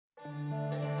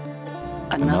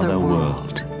Another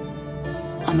world.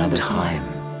 Another time.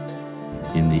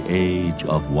 In the age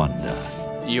of wonder.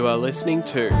 You are listening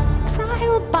to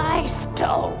Trial by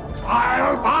Stone.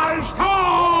 Trial by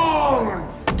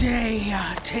Stone! Dea,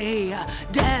 Tea,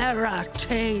 Dara,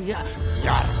 Tea.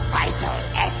 Your vital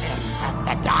essence,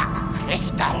 the Dark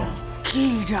Crystal.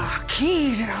 Kida.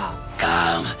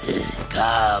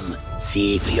 Come,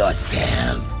 see for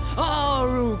yourself.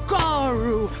 Aru,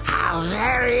 Garu. How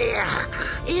very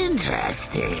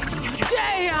interesting.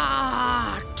 Dea,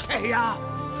 Tea.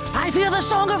 I feel the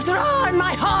song of Thra in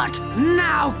my heart.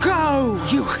 Now go,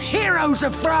 you heroes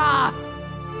of Thra.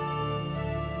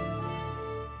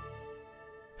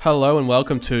 Hello and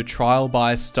welcome to Trial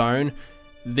by Stone,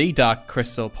 the Dark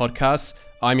Crystal podcast.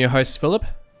 I'm your host, Philip.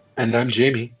 And I'm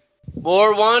Jamie.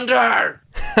 More wonder!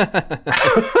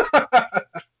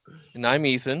 And I'm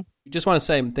Ethan. Just want to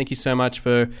say thank you so much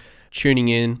for tuning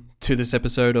in to this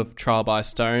episode of Trial by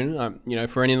Stone.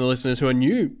 For any of the listeners who are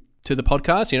new to the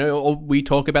podcast, we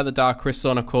talk about the Dark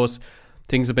Crystal, and of course,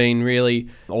 things have been really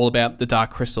all about the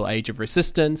Dark Crystal Age of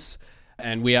Resistance.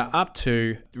 And we are up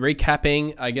to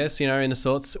recapping, I guess, in a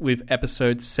sorts, with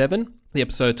episode 7. The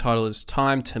episode title is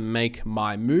Time to Make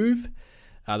My Move.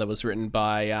 That was written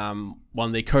by one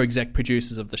of the co-exec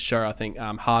producers of the show, I think,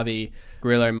 Harvey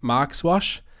Grillo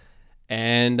Markswash.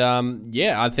 And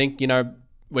I think,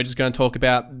 we're just going to talk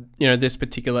about, this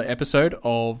particular episode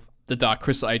of the Dark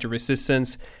Crystal Age of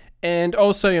Resistance. And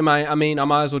also, I might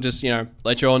as well just,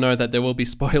 let you all know that there will be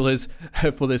spoilers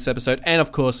for this episode, and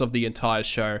of course of the entire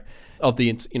show, of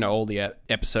the, all the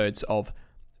episodes of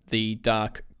the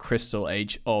Dark Crystal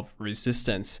Age of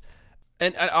Resistance.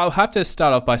 And I'll have to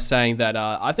start off by saying that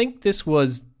I think this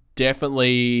was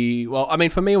definitely,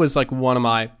 for me, it was like one of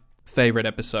my favorite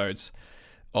episodes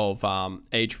of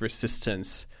Age of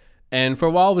Resistance. And for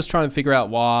a while, I was trying to figure out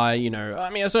why,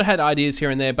 I sort of had ideas here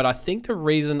and there, but I think the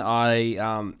reason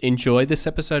I enjoyed this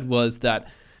episode was that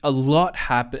a lot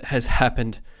has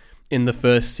happened in the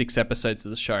first 6 episodes of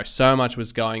the show. So much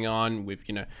was going on with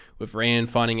Rand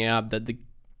finding out that the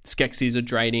Skeksis are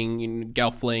draining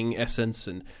Gelfling essence,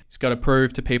 and he's got to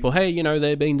prove to people, hey,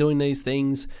 they've been doing these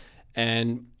things.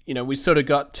 And, we sort of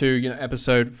got to,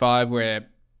 episode 5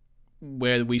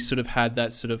 where we sort of had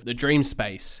that sort of the dream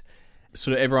space.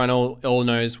 Sort of everyone all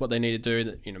knows what they need to do.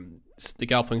 That the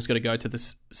Gelfling's got to go to the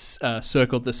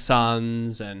Circle of the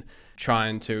Suns and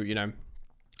trying to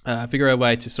figure out a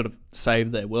way to sort of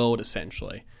save their world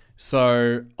essentially.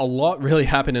 So a lot really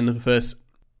happened in the first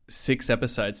 6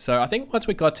 episodes. So I think once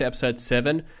we got to episode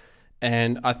 7,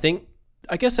 and I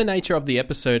guess the nature of the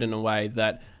episode in a way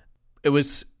that it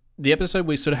was the episode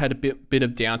we sort of had a bit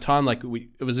of downtime. Like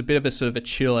it was a bit of a sort of a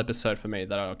chill episode for me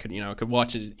that I could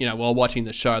watch it while watching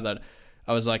the show. That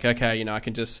I was like, okay, I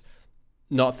can just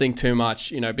not think too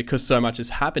much, because so much has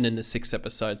happened in the 6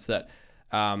 episodes that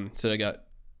sort of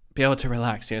be able to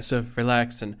relax, sort of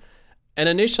relax. And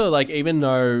initially, like, even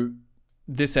though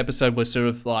this episode was sort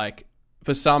of like,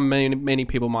 for some, many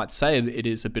people might say it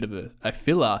is a bit of a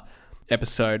filler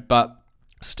episode, but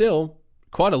still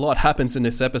quite a lot happens in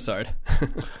this episode.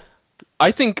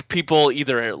 I think people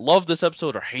either love this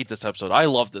episode or hate this episode. I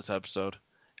love this episode.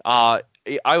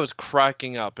 I was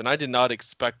cracking up, and I did not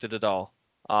expect it at all.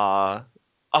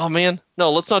 Oh man,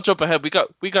 no, let's not jump ahead. We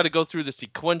got to go through this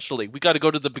sequentially. We got to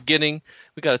go to the beginning.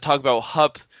 We got to talk about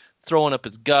Hup throwing up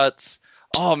his guts.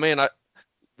 Oh man,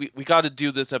 we got to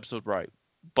do this episode right.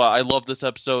 But I love this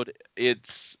episode.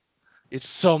 It's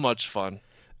so much fun.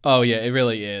 Oh yeah, it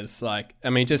really is. Like,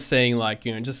 just seeing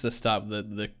just the start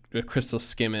with the crystal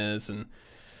skimmers, and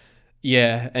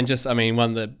and just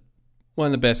one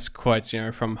of the best quotes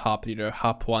from Hup.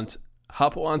 Hup want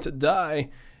to die.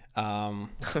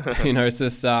 It's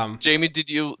just Jamie, did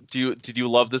you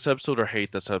love this episode or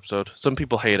hate this episode? Some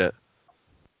people hate it.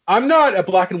 I'm not a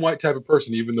black and white type of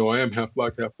person, even though I am half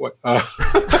black, half white.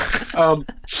 I'm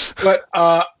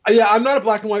not a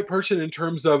black and white person in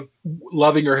terms of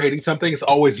loving or hating something. It's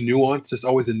always nuanced. It's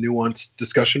always a nuanced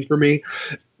discussion for me.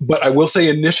 But I will say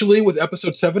initially with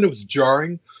episode 7, it was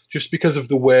jarring just because of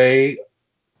the way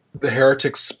the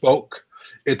heretic spoke.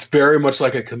 It's very much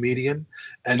like a comedian,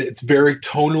 and it's very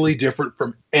tonally different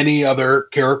from any other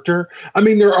character.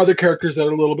 There are other characters that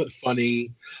are a little bit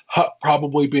funny, Hup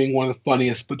probably being one of the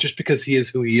funniest, but just because he is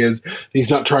who he is,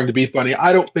 he's not trying to be funny.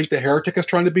 I don't think the heretic is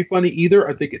trying to be funny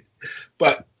either.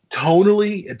 But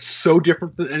tonally, it's so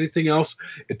different than anything else.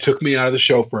 It took me out of the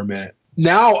show for a minute.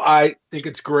 Now I think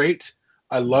it's great.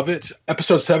 I love it.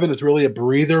 Episode 7 is really a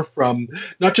breather from,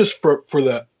 not just for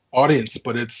the audience,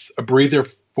 but it's a breather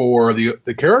for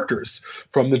the characters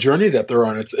from the journey that they're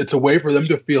on. It's a way for them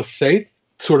to feel safe,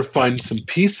 sort of find some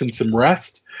peace and some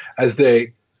rest as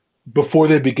they before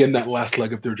they begin that last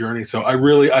leg of their journey. So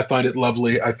I find it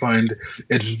lovely. I find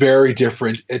it's very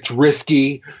different. It's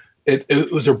risky.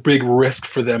 It was a big risk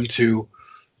for them to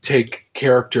take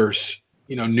characters,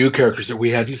 new characters that we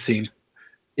hadn't seen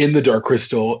in the Dark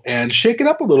Crystal and shake it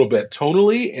up a little bit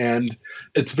tonally. And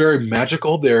it's very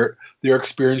magical. They're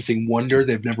experiencing wonder.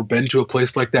 They've never been to a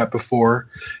place like that before.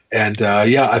 And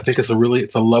I think it's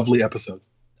a lovely episode.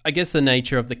 I guess the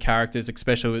nature of the characters,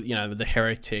 especially with the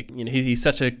heretic, he's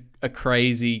such a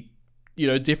crazy,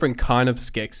 different kind of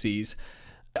Skeksis.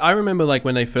 I remember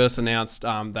when they first announced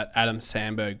that Adam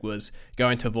Sandberg was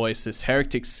going to voice this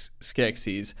heretic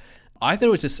Skeksis, I thought it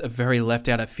was just a very left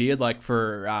out of field,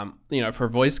 for a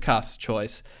voice cast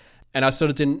choice, and I sort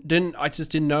of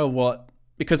didn't know what,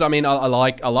 because I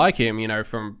like him,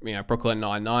 from Brooklyn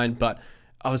Nine-Nine, but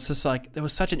I was just there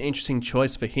was such an interesting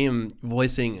choice for him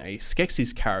voicing a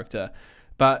Skeksis character.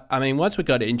 But I mean, once we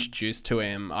got introduced to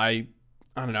him, I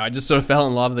don't know, I just sort of fell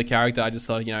in love with the character. I just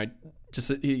thought,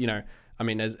 I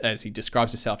mean, as he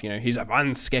describes himself, he's a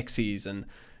fun Skeksis, and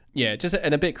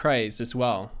and a bit crazed as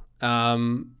well.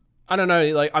 I don't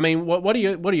know, I mean, what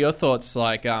are your thoughts,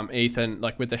 Ethan,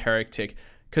 with the heretic?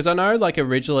 Because I know,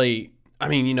 originally, I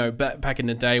mean, back in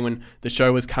the day when the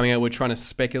show was coming out, we're trying to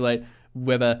speculate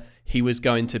whether he was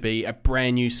going to be a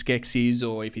brand new Skeksis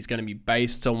or if he's going to be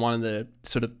based on one of the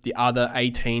sort of the other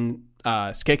 18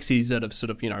 Skeksis that have sort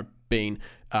of, been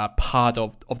part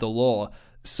of the lore.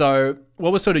 So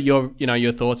what was sort of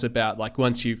your thoughts about,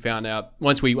 once we found out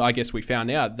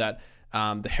that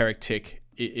the heretic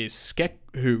is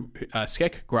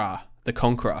Skekgra, the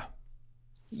Conqueror?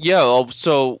 Yeah,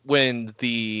 so when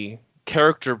the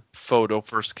character photo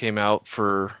first came out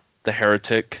for the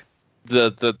heretic,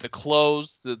 the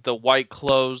clothes, the white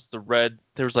clothes, the red,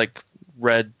 there's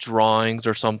red drawings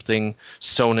or something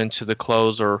sewn into the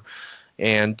clothes,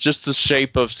 and just the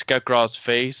shape of Skekgra's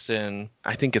face, and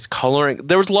I think his coloring.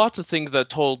 There was lots of things that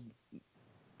told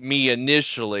me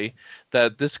initially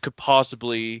that this could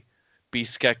possibly be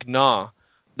Skekna,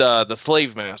 the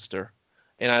slave master.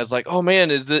 And I was like, oh man,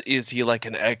 is he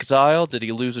an exile? Did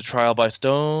he lose a trial by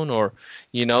stone? Or,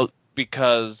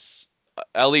 because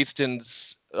at least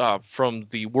from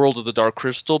the World of the Dark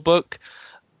Crystal book,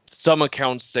 some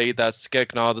accounts say that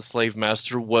Skekna, the slave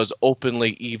master, was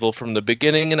openly evil from the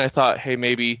beginning. And I thought, hey,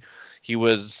 maybe he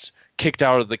was kicked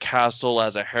out of the castle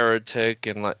as a heretic,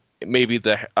 and maybe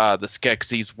the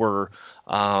Skeksis were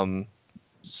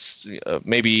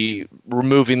maybe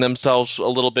removing themselves a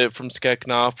little bit from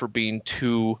Skekna for being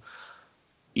too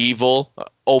evil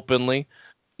openly.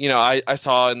 I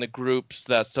saw in the groups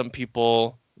that some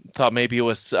people thought maybe it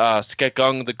was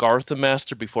Skekung, the Gartham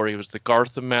Master, before he was the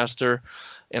Gartham Master,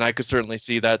 and I could certainly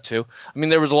see that too. I mean,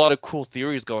 there was a lot of cool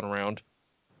theories going around,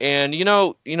 and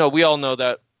we all know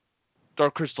that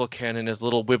Dark Crystal canon is a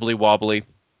little wibbly wobbly,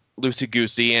 loosey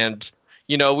goosey, and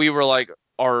we were like,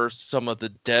 are some of the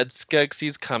dead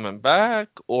Skeksis coming back,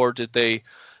 or did they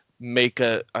make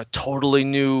a totally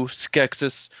new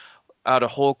Skeksis out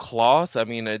of whole cloth? I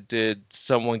mean, did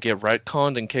someone get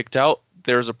retconned and kicked out?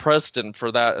 There's a precedent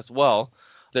for that as well.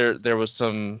 There was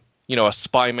some, a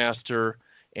spy master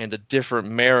and a different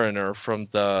mariner from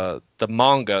the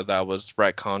manga that was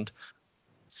retconned.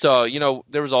 So,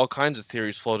 there was all kinds of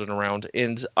theories floating around,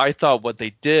 and I thought what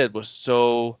they did was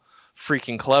so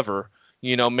freaking clever,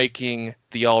 making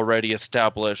the already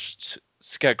established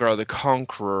Skekgra the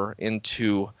Conqueror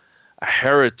into a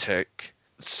heretic.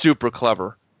 Super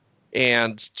clever.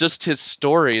 And just his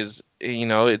story is,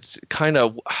 it's kind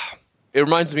of, it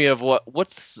reminds me of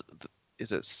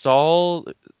is it Saul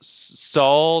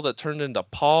that turned into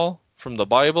Paul from the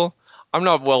Bible? I'm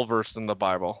not well versed in the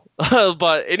Bible,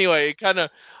 but anyway, it kind of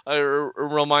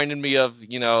reminded me of,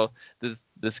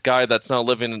 this guy that's not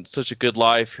living such a good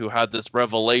life who had this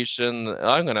revelation.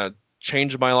 I'm going to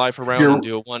change my life around and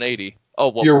do a 180. Oh,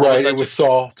 well, you're right. It was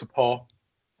Saul to Paul.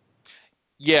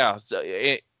 Yeah. So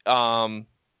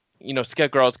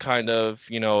Skekgra is kind of,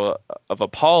 of a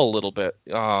Paul a little bit.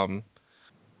 And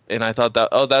I thought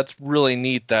that, that's really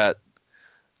neat that,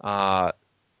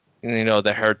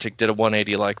 the heretic did a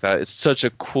 180 like that. It's such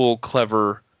a cool,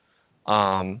 clever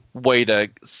way to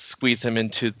squeeze him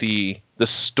into the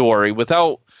story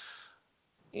without,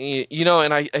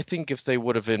 and I think if they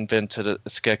would have invented a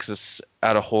Skeksis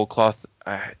out of whole cloth,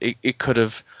 it could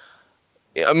have.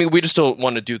 I mean, we just don't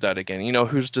want to do that again.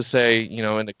 Who's to say,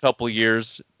 in a couple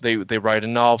years they write a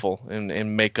novel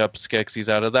and make up Skeksis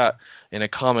out of that, in a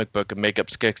comic book and make up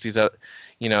Skeksis out.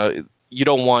 You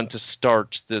don't want to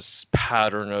start this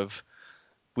pattern of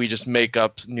we just make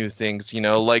up new things.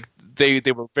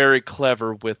 They were very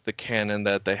clever with the canon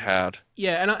that they had.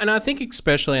 Yeah, and I think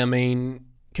especially, I mean,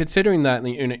 considering that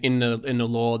in the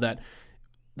lore that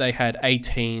they had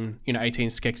 18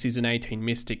 Skeksis and 18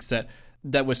 Mystics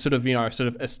that were sort of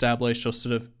established or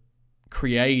sort of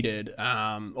created,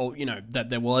 or that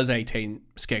there was 18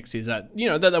 Skeksis,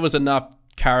 that was enough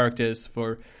characters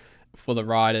for the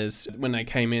writers when they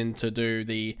came in to do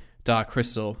the Dark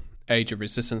Crystal Age of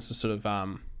Resistance to sort of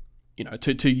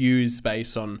to use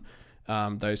based on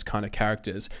those kind of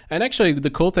characters. And actually, the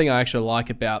cool thing I actually like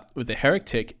about with the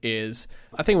Heretic is,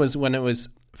 I think it was when it was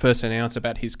first announced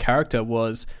about his character,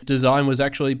 was design was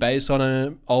actually based on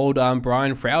an old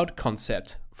Brian Froud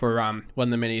concept for one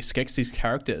of the many Skeksis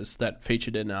characters that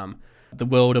featured in the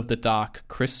world of the Dark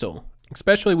Crystal,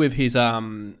 especially with his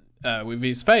face.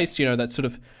 That sort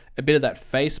of a bit of that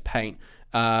face paint.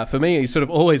 For me, he sort of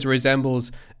always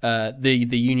resembles the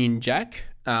Union Jack.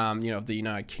 Of the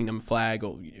United Kingdom flag,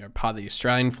 or part of the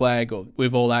Australian flag, or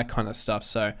with all that kind of stuff.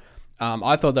 So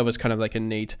I thought that was kind of like a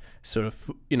neat sort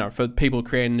of, for people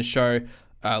creating the show,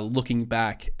 looking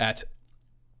back at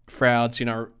Froud's,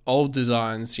 old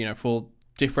designs, for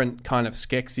different kind of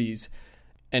Skeksis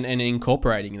and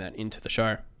incorporating that into the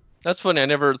show. That's funny. I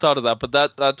never thought of that, but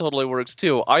that totally works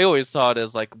too. I always saw it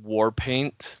as like war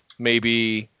paint,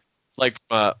 maybe like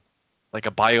a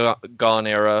bygone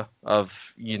era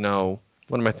of,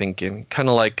 what am I thinking? Kind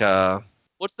of like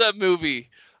what's that movie?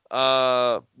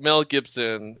 Mel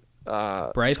Gibson.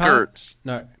 Braveheart? Skirts.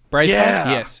 No, Braveheart.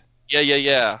 Yeah. Yes.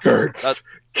 Yeah. Skirts.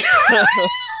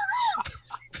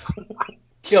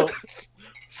 Kilts.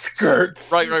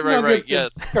 Skirts. Right.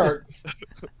 Yes. Skirts.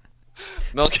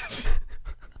 Mel Gibson.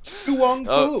 Tuong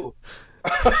Fu.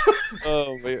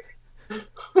 Oh man.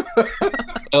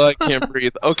 Oh, I can't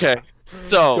breathe. Okay.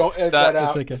 So don't edit that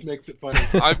out. Okay. This makes it funny.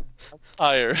 I'm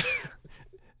tired.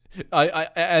 I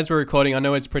as we're recording, I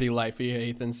know it's pretty late for you,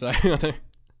 Ethan. So,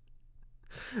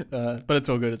 but it's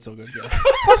all good. It's all good. Yeah.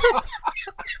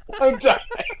 I'm dying.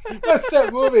 What's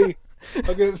that movie?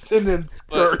 I'll give Sin and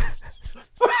Skirts.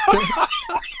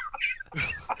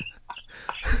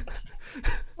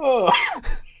 Oh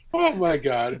my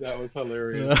god, that was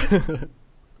hilarious.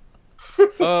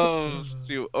 Oh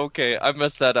shoot. Okay, I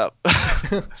messed that up.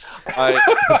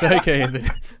 It's okay, Ethan.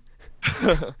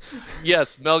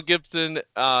 Yes, Mel Gibson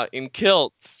in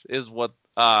kilts is what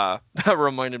that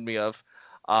reminded me of.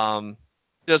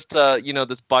 Just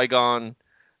this bygone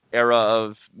era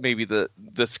of maybe the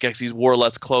Skeksis wore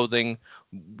less clothing,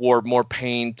 wore more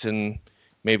paint, and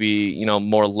maybe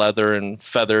more leather and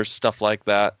feathers, stuff like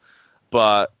that.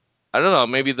 But I don't know,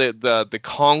 maybe the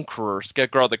Conqueror,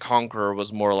 Skekgar the Conqueror,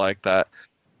 was more like that.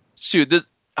 Shoot, this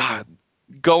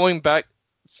going back.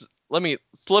 Let me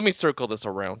circle this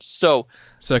around. So,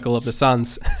 Circle of the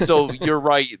Suns. So you're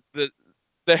right.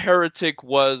 The Heretic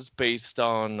was based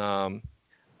on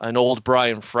an old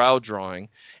Brian Froud drawing,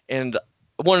 and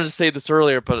I wanted to say this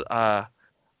earlier, but I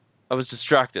was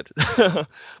distracted.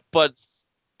 But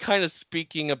kind of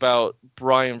speaking about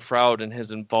Brian Froud and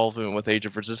his involvement with Age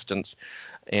of Resistance,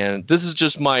 and this is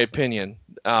just my opinion.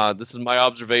 This is my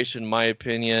observation, my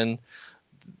opinion.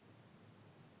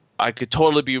 I could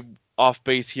totally be off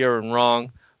base here and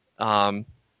wrong,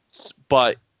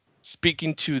 but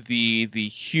speaking to the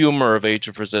humor of Age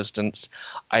of Resistance,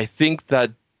 I think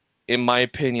that, in my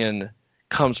opinion,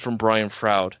 comes from Brian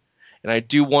Froud, and I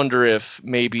do wonder if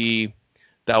maybe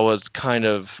that was kind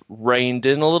of reined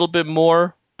in a little bit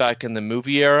more back in the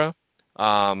movie era.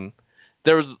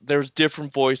 There's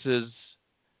different voices,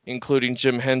 including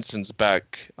Jim Henson's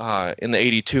back in the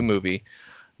 '82 movie,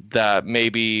 that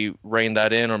maybe reined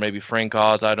that in, or maybe Frank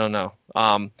Oz, I don't know.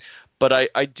 But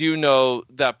I do know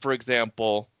that, for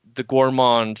example, the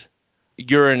Gourmand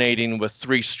urinating with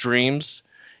 3 streams,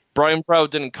 Brian Froud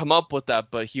didn't come up with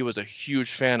that, but he was a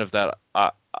huge fan of that.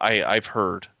 I've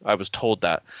heard. I was told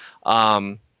that.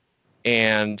 And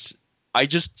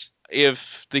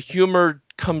if the humor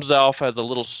comes off as a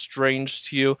little strange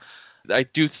to you, I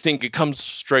do think it comes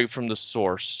straight from the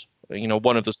source.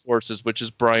 One of the sources, which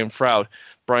is Brian Froud.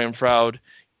 Brian Froud,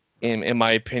 in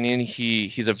my opinion,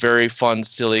 he's a very fun,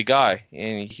 silly guy,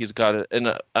 and he's got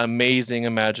an amazing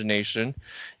imagination.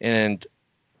 And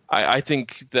I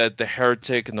think that the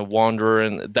Heretic and the Wanderer,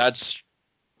 and that's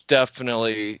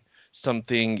definitely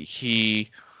something he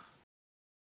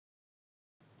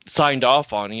signed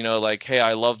off on. Like, hey,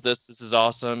 I love this. This is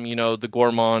awesome. The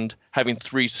Gourmand having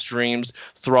 3 streams.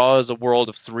 Thra is a world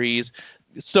of 3s.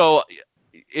 So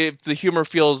if the humor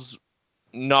feels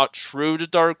not true to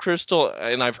Dark Crystal,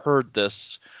 and I've heard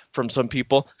this from some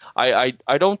people, I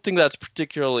don't think that's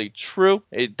particularly true.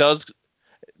 It does,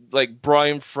 like,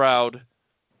 Brian Froud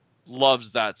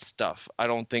loves that stuff. I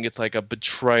don't think it's like a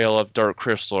betrayal of Dark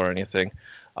Crystal or anything.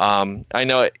 I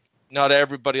know not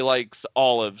everybody likes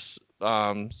olives.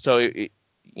 So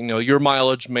your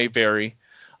mileage may vary.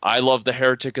 I love the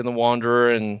Heretic and the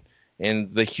Wanderer and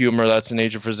the humor that's in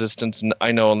Age of Resistance. And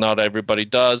I know not everybody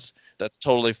does. That's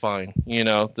totally fine.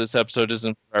 This episode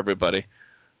isn't for everybody.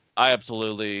 I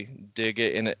absolutely dig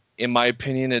it. And in my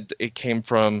opinion, it came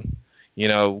from,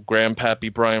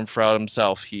 Grandpappy Brian Froud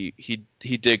himself. He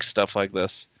digs stuff like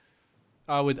this.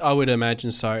 I would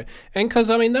imagine so. And because,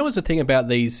 that was the thing about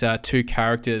these two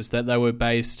characters, that they were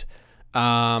based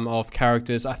of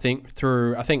characters, I think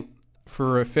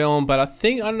for a film, but I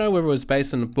don't know whether it was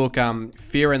based on the book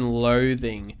Fear and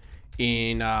Loathing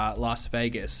in Las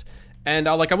Vegas. And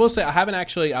I will say,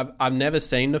 I've never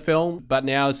seen the film, but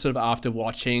now sort of after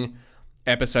watching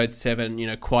episode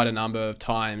 7, quite a number of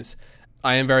times,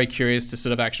 I am very curious to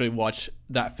sort of actually watch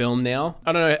that film now.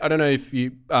 I don't know if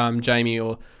you, Jamie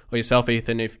or yourself,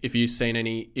 Ethan, if you've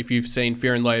seen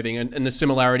Fear and Loathing and the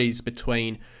similarities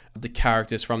between the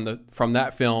characters from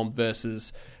that film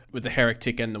versus with the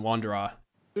Heretic and the Wanderer.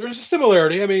 There's a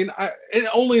similarity.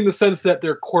 Only in the sense that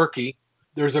they're quirky.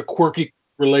 There's a quirky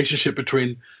relationship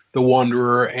between the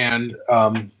Wanderer and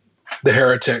the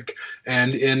Heretic.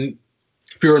 And in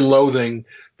Fear and Loathing,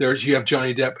 you have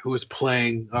Johnny Depp, who is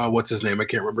playing, what's his name? I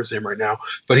can't remember his name right now.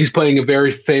 But he's playing a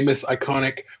very famous,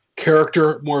 iconic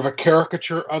character, more of a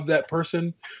caricature of that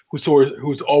person who's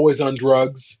always on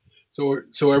drugs.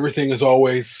 So everything is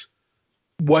always,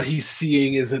 what he's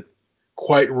seeing isn't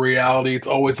quite reality. It's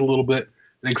always a little bit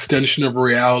an extension of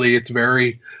reality. It's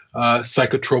very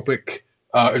psychotropic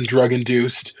and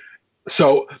drug-induced.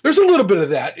 So there's a little bit of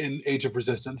that in Age of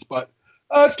Resistance, but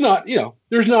it's not,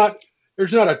 there's not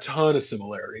a ton of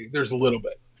similarity. There's a little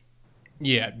bit.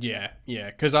 Yeah.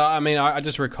 Because I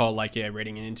just recall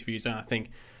reading in interviews, and I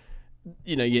think,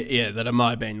 that it might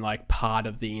have been part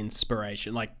of the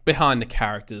inspiration, behind the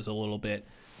characters a little bit.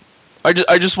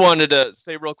 I just wanted to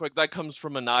say real quick, that comes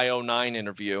from an IO9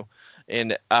 interview,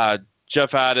 and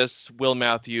Jeff Addis, Will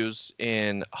Matthews,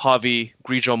 and Javi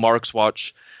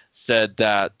Grigio-Marxwatch said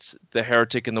that the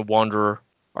Heretic and the Wanderer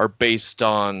are based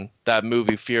on that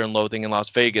movie Fear and Loathing in Las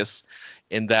Vegas,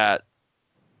 in that.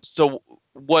 So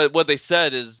what they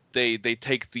said is they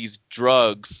take these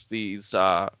drugs, these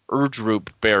Erdroob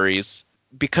berries,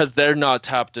 because they're not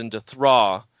tapped into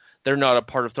Thra. They're not a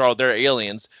part of Thra. They're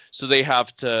aliens, so they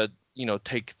have to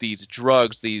take these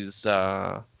drugs. These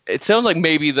it sounds like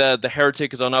maybe the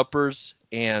Heretic is on uppers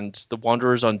and the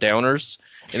Wanderer's on downers,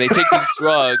 and they take these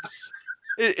drugs.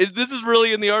 This is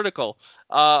really in the article.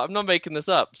 I'm not making this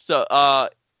up. So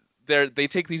they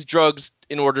take these drugs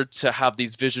in order to have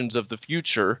these visions of the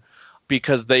future,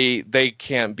 because they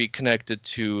can't be connected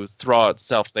to Thra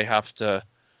itself. They have to.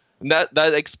 And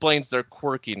that explains their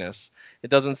quirkiness. It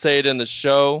doesn't say it in the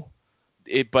show,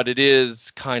 but it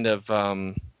is kind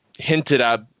of hinted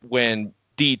at when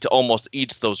Deet almost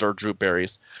eats those Erdroob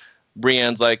berries.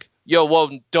 Brienne's like, "Yo,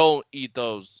 well, don't eat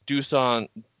those. Doosan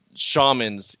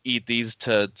shamans eat these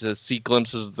to see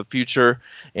glimpses of the future,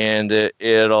 and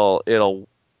it'll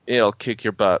kick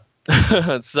your butt."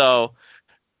 So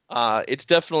it's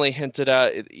definitely hinted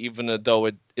at, even though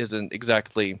it isn't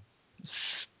exactly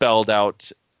spelled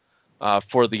out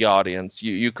for the audience.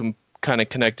 You can kind of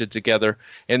connect it together,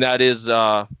 and that is in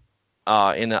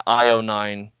an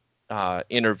IO9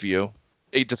 interview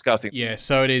discussing. Yeah,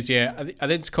 so it is. Yeah, I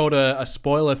think it's called a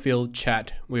spoiler-filled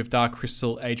chat with Dark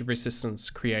Crystal Age of Resistance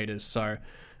creators. So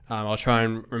I'll try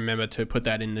and remember to put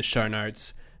that in the show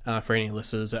notes for any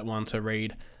listeners that want to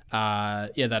read.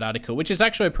 That article, which is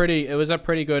actually it was a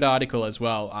pretty good article as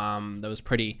well. That was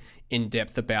pretty in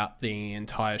depth about the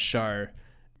entire show,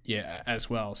 as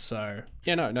well. So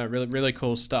really, really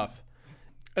cool stuff.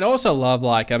 And I also love,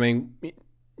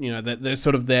 that there's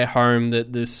sort of their home,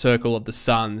 the Circle of the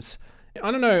Suns. I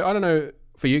don't know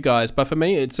for you guys, but for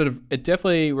me, it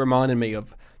definitely reminded me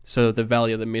of sort of the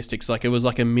Valley of the Mystics. It was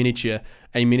like a miniature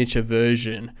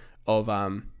version of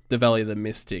the Valley of the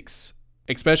Mystics.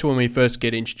 Especially when we first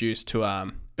get introduced to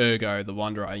Ergo, the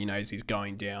Wanderer, as he's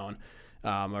going down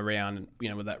around,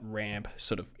 with that ramp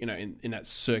sort of, in that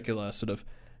circular sort of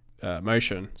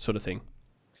motion sort of thing.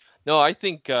 No, I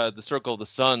think the Circle of the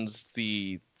Suns,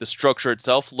 the structure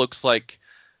itself looks like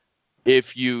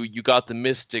if you got the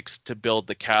Mystics to build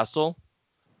the castle.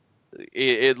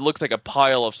 It looks like a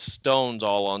pile of stones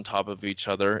all on top of each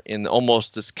other in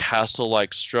almost this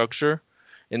castle-like structure.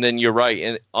 And then you're right,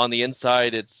 and on the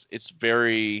inside, it's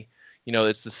very,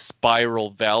 it's the spiral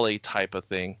valley type of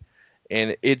thing,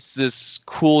 and it's this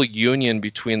cool union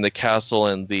between the castle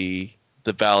and the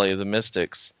Valley of the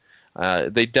Mystics.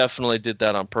 They definitely did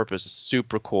that on purpose. It's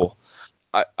super cool.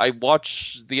 I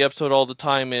watch the episode all the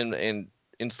time in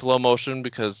slow motion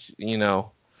because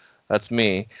That's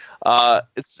me.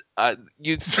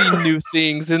 You'd see new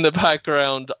things in the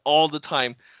background all the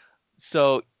time.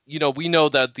 So, we know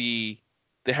that the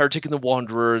Heretic and the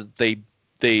Wanderer,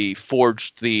 they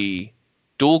forged the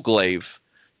dual glaive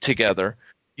together.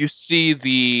 You see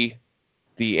the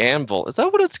anvil. Is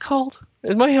that what it's called?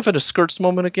 Am I having a skirts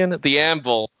moment again? The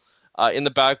anvil in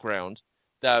the background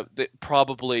that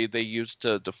probably they used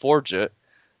to forge it.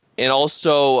 And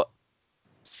also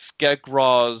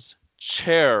Skekraw's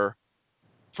chair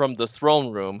from the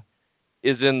throne room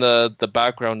is in the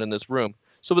background in this room.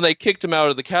 So when they kicked him out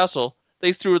of the castle,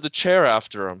 they threw the chair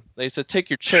after him. They said, "Take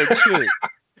your chair too."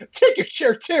 Take your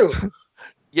chair too.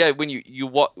 Yeah, when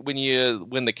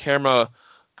the camera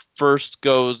first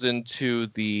goes into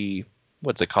the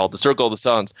what's it called, the Circle of the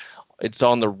Suns, it's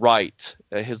on the right,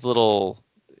 his little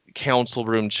council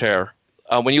room chair.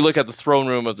 When you look at the throne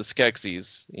room of the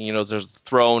Skeksis, there's the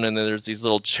throne and then there's these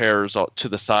little chairs to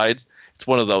the sides. It's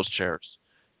one of those chairs.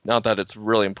 Not that it's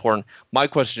really important. My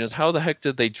question is, how the heck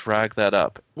did they drag that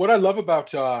up? What I love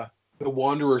about the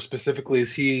Wanderer specifically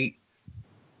is he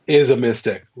is a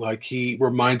mystic. Like, he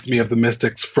reminds me of the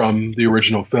mystics from the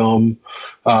original film.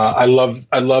 I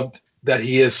loved that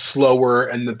he is slower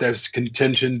and that there's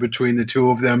contention between the two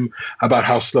of them about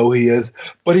how slow he is.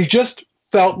 But he just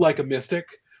felt like a mystic,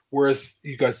 whereas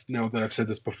you guys know that I've said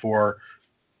this before.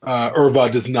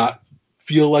 Irva does not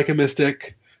feel like a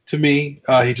mystic to me.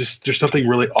 There's something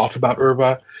really off about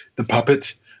Irva, the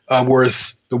puppet.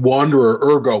 Whereas the Wanderer,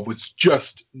 Urgo, was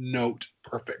just note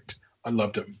perfect. I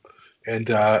loved him. And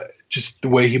just the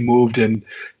way he moved and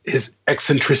his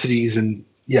eccentricities. And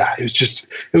yeah, it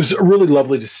was really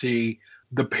lovely to see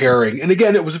the pairing. And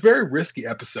again, it was a very risky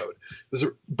episode.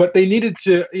 But they needed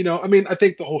to, I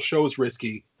think the whole show is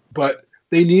risky, but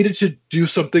they needed to do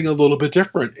something a little bit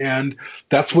different. And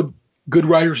that's what good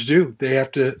writers do.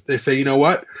 They say, you know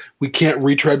what? We can't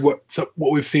retread what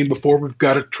we've seen before. We've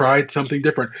got to try something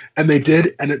different. And they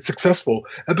did, and it's successful.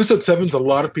 Episode 7 is a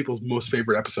lot of people's most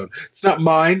favorite episode. It's not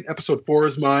mine. Episode 4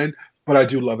 is mine, but I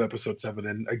do love episode 7.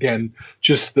 And again,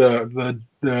 just the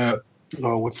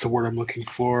what's the word I'm looking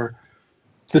for?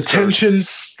 The tension /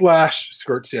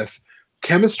 skirts, yes.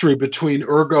 Chemistry between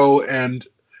Urgo and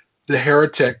the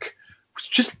Heretic was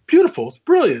just beautiful. It's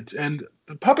brilliant. And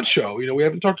the puppet show, we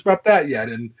haven't talked about that yet.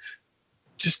 And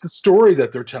just the story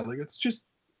that they're telling, it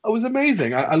was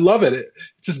amazing. I love it. It's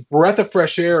just breath of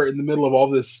fresh air in the middle of all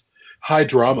this high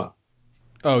drama.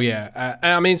 Oh, yeah.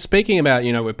 I mean, speaking about,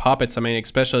 with puppets, I mean,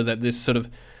 especially that this sort of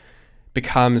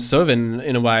becomes sort of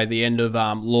in a way the end of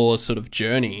Law's sort of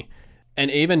journey.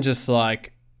 And even just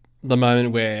like the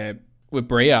moment where with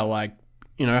Bria, like,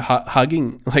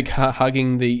 hugging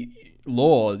the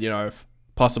Law,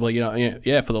 possibly,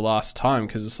 for the last time,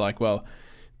 because it's like, well,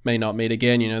 may not meet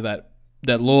again,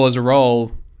 that Law's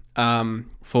role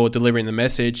for delivering the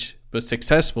message was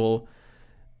successful,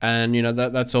 and,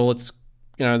 that's all it's,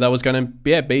 that was going to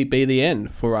be the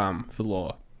end for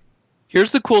Law.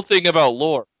 Here's the cool thing about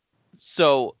Lore.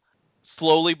 So,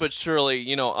 slowly but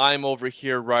surely, I'm over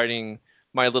here writing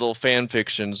my little fan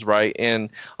fictions, right? And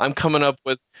I'm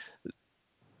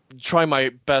try my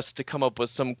best to come up with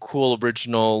some cool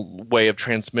original way of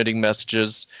transmitting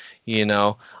messages.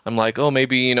 I'm like, oh,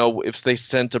 maybe, if they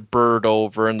sent a bird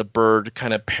over and the bird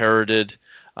kind of parroted,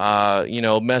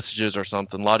 messages or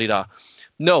something, la-di-da.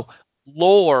 No,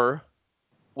 Lore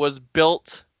was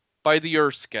built by the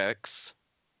Urskeks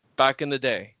back in the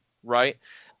day, right?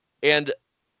 And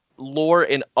Lore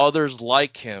and others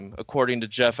like him, according to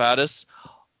Jeff Addis,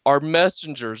 are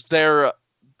messengers. They're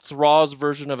Thraw's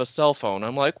version of a cell phone.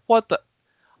 I'm like, what the?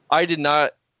 I did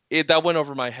not. That went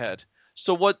over my head.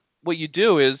 So what you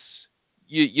do is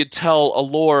you tell a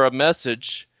Lore a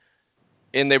message,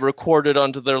 and they record it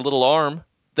onto their little arm.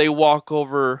 They walk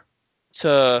over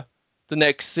to the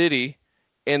next city,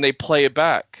 and they play it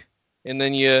back. And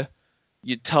then you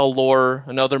tell Lore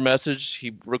another message.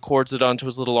 He records it onto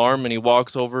his little arm, and he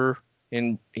walks over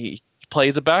and he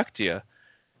plays it back to you.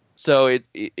 So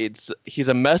he's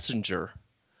a messenger.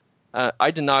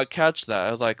 I did not catch that.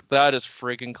 I was like, that is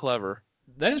freaking clever.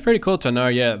 That is pretty cool to know,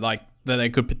 yeah, like that there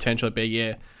could potentially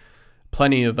be,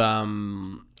 plenty of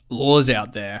laws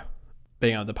out there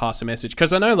being able to pass a message.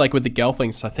 Because I know, like, with the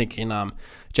Gelflings, I think in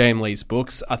J.M. Lee's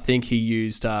books, I think he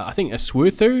used, a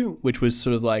Swuthu, which was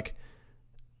sort of like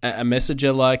a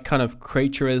messenger-like kind of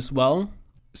creature as well.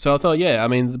 So I thought,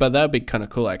 but that would be kind of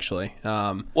cool, actually.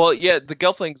 Well, yeah, the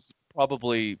Gelflings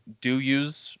probably do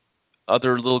use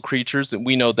other little creatures, and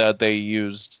we know that they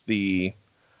used the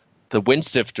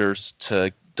Windsifters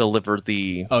to deliver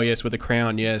the with the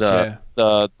crown,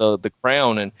 the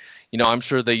crown, and I'm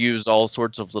sure they use all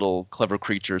sorts of little clever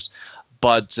creatures,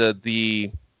 but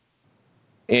the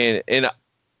And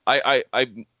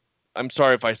I'm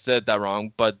sorry if I said that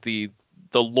wrong, but the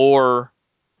lore,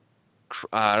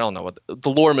 I don't know what the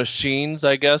lore machines,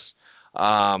 I guess.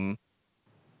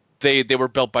 They were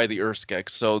built by the Urskeks,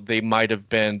 so they might have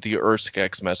been the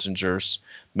Urskeks messengers.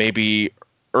 Maybe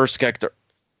Urskek.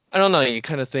 I don't know. You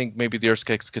kind of think maybe the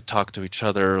Urskeks could talk to each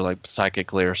other like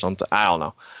psychically or something. I don't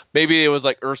know. Maybe it was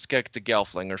like Urskek to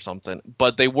Gelfling or something.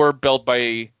 But they were built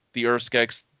by the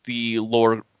Urskeks. The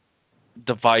lore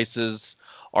devices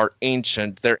are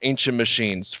ancient. They're ancient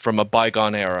machines from a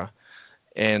bygone era.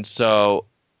 And so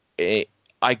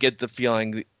I get the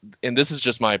feeling, and this is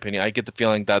just my opinion, I get the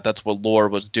feeling that that's what Lore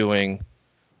was doing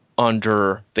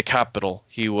under the Capitol.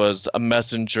 He was a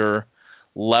messenger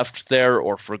left there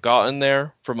or forgotten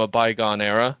there from a bygone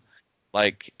era.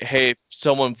 Like, hey, if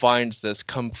someone finds this,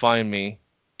 come find me,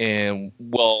 and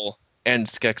we'll end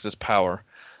Skeksis' power.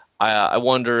 I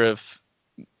wonder if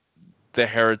the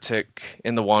Heretic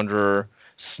and the Wanderer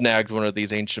snagged one of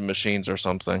these ancient machines or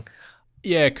something.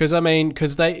 Yeah, because I think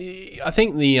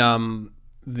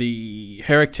the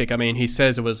Heretic, I mean, he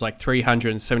says it was like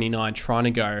 379 trying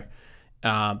to go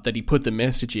that he put the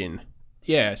message in.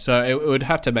 Yeah, so it would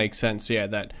have to make sense, yeah,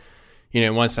 that, you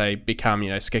know, once they become, you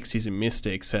know, Skeksis and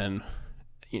Mystics and,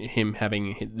 you know, him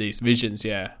having these visions,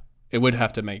 yeah, it would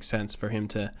have to make sense for him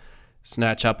to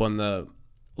snatch up on the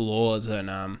laws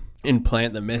and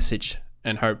implant the message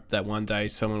and hope that one day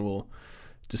someone will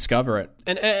discover it.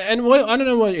 And what, I don't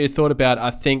know what you thought about, I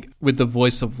think, with the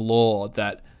voice of Law,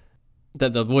 that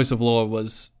the voice of Law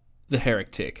was the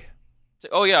Heretic.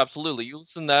 Oh yeah, absolutely. You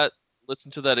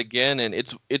listen to that again, and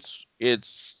it's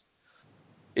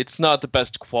not the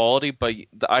best quality, but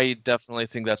I definitely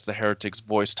think that's the Heretic's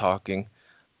voice talking.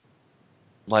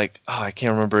 Like, I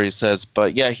can't remember what he says,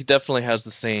 but yeah, he definitely has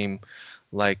the same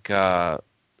like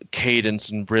cadence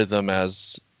and rhythm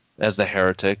as the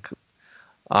Heretic.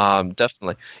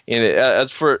 Definitely. And as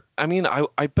for, I mean,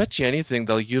 I bet you anything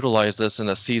they'll utilize this in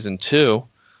a season 2,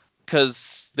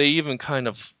 because they even kind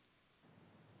of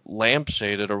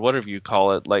lampshaded, or whatever you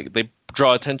call it, like they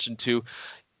draw attention to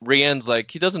Rien's, like,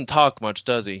 he doesn't talk much,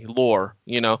 does he? Lore,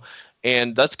 you know,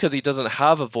 and that's because he doesn't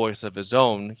have a voice of his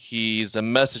own. He's a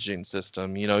messaging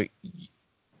system, you know.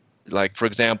 Like, for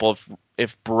example,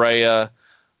 if Brea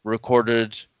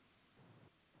recorded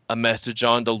a message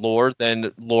on to Lore,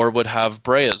 then Lore would have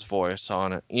Brea's voice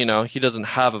on it. You know, he doesn't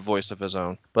have a voice of his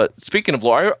own. But speaking of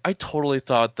Lore, I totally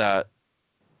thought that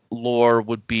Lore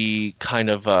would be kind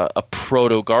of a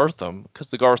proto-Gartham, because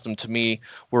the Gartham to me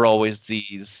were always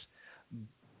these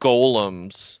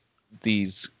golems,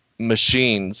 these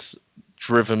machines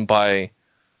driven by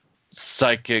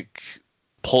psychic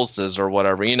pulses or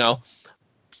whatever, you know,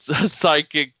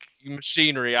 psychic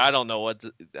machinery. I don't know what,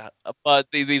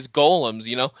 but these golems,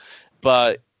 you know.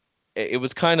 But it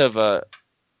was kind of a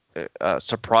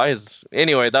surprise.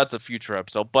 Anyway, that's a future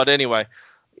episode. But anyway,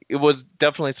 it was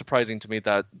definitely surprising to me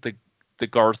that the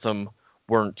Gartham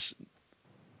weren't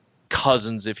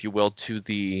cousins, if you will, to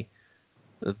the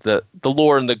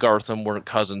Lore and the Gartham weren't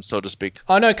cousins, so to speak.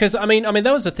 Oh no, because I mean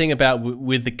that was the thing about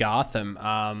with the Gartham,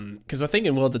 because I think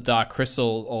in World of Dark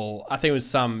Crystal, or I think it was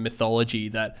some mythology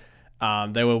that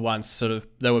they were once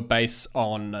they were based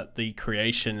on the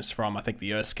creations from, I think,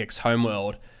 the Urskek's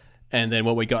homeworld, and then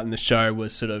what we got in the show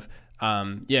was sort of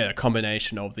a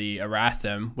combination of the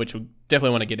Aratham, which we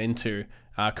definitely want to get into,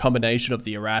 combination of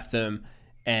the Aratham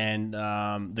and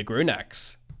the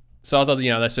Grunax. So I thought,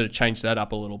 you know, they sort of changed that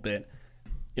up a little bit,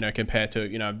 you know, compared to,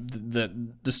 you know,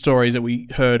 the stories that we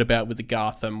heard about with the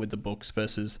Gartham, with the books,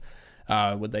 versus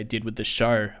what they did with the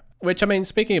show. Which, I mean,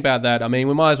 speaking about that, I mean,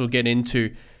 we might as well get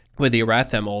into with the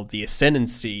Aratham, or the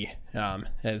Ascendancy,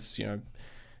 as, you know,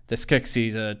 the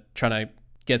Skeksis are trying to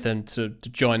get them to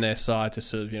join their side to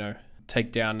sort of, you know,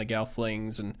 take down the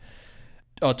Gelflings and,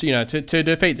 or to, you know, to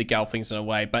defeat the Gelflings in a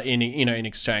way, but in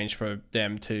exchange for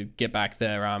them to get back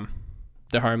their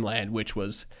homeland, which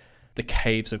was the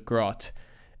Caves of Grot.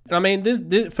 And I mean, this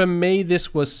for me,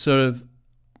 this was sort of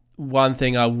one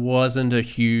thing I wasn't a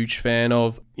huge fan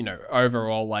of, you know,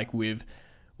 overall, like with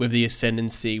the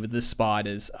Ascendancy, with the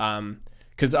spiders,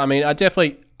 because I mean, I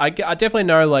definitely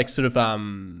know, like, sort of,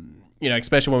 you know,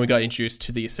 especially when we got introduced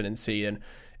to the Ascendancy, and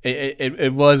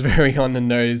it was very on the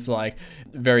nose, like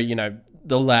very, you know,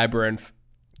 the Labyrinth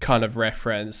kind of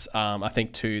reference, I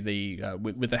think, to the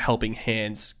with the Helping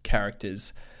Hands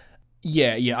characters.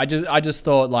 Yeah, I just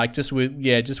thought, like, just with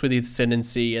the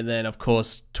Ascendancy, and then of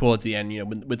course towards the end, you know,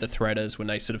 with the Threaders, when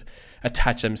they sort of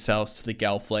attach themselves to the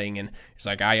Gelfling, and it's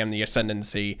like, I am the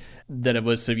Ascendancy, that it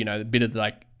was sort of, you know, a bit of,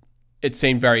 like, it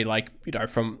seemed very, like, you know,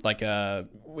 from like I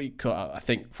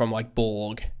think from like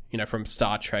Borg, you know, from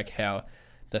Star Trek, how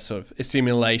sort of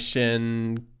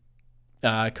simulation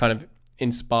kind of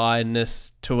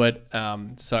inspiredness to it.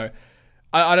 So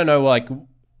I don't know, like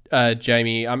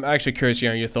Jamie, I'm actually curious,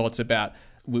 your thoughts about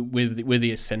with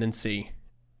the Ascendancy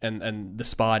and the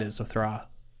spiders of Thra.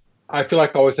 I feel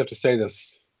like I always have to say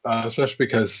this, especially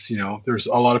because, there's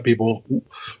a lot of people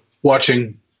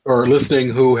watching or listening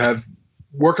who have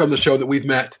worked on the show that we've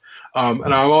met.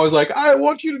 And I'm always like, I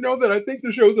want you to know that I think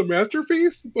the show's a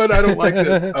masterpiece, but I don't like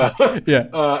this.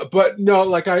 Yeah. But no,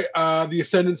 like the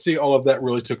Ascendancy, all of that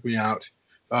really took me out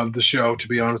of the show, to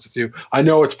be honest with you. I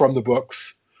know it's from the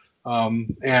books.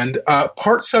 And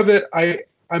parts of it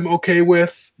I'm okay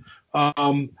with.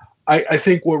 I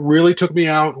think what really took me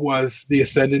out was the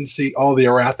Ascendancy, all the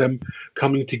Arathim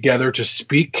coming together to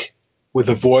speak with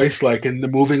a voice, like in the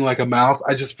moving like a mouth.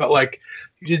 I just felt like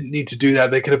you didn't need to do that.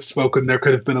 They could have spoken. There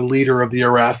could have been a leader of the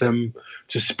Arathim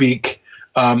to speak.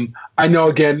 I know,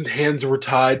 again, hands were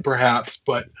tied perhaps,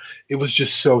 but it was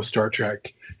just so Star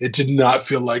Trek. It did not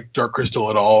feel like Dark Crystal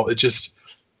at all. It just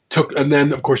took, and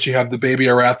then of course you have the baby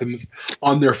Arathims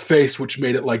on their face, which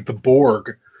made it like the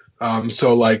Borg.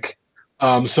 So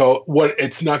what,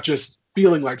 it's not just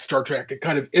feeling like Star Trek, it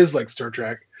kind of is like Star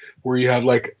Trek, where you have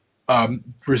like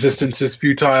resistance is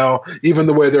futile. Even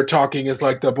the way they're talking is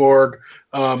like the Borg.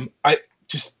 I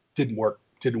just didn't work.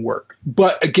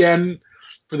 But again,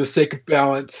 for the sake of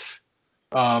balance,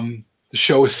 the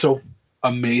show is so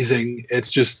amazing.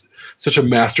 It's just such a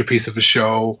masterpiece of a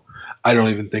show. I don't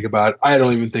even think about it.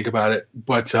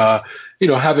 But now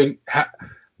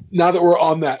that we're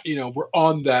on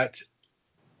that,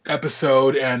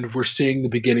 episode and we're seeing the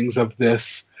beginnings of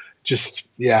this,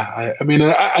 I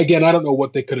don't know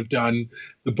what they could have done.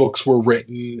 The books were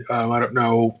written. I don't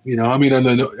know,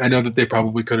 I know that they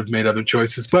probably could have made other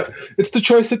choices, but it's the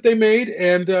choice that they made,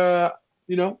 and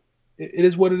it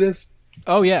is what it is.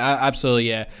 Oh yeah, absolutely.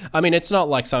 Yeah. I mean, it's not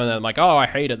like something that I'm like, oh, I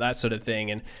hate it, that sort of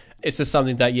thing. And it's just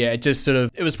something that, it just sort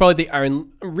of, it was probably the only,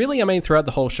 really, I mean, throughout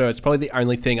the whole show, it's probably the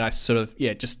only thing I sort of,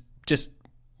 just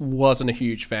wasn't a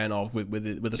huge fan of with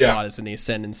the spiders and the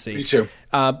Ascendancy. Me too.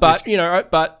 But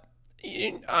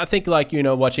I think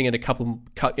watching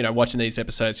it watching these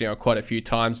episodes, quite a few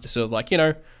times to sort of like,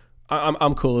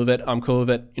 I'm cool with it. I'm cool with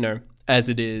it, as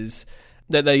it is.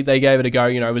 They gave it a go.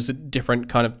 It was a different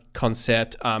kind of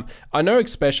concept. I know,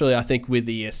 especially I think with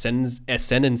the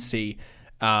Ascendancy,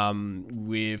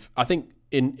 it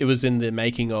was in the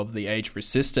making of the Age of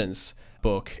Resistance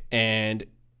book, and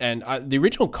the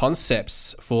original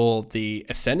concepts for the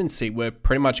Ascendancy were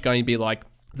pretty much going to be like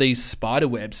these spider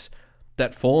webs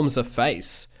that forms a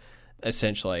face,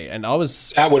 essentially. And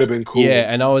that would have been cool.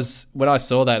 Yeah, and when I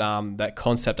saw that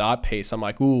concept art piece, I'm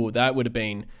like, ooh, that would have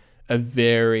been a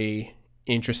very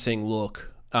interesting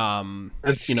look. And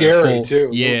scary too.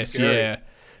 Yes, scary. Yeah.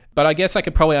 But I guess I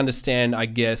could probably understand,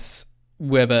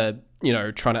 whether,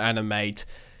 trying to animate,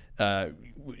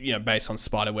 based on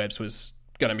spider webs was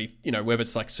going to be, whether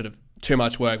it's like sort of too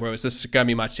much work, where it's just going to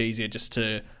be much easier just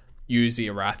to use the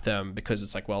Arathim, because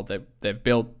it's like, well, they've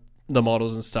built the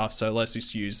models and stuff, so let's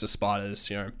just use the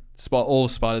spiders, all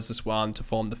spiders as one to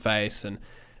form the face, and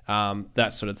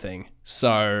that sort of thing.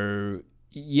 So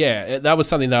yeah, that was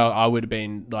something that I would have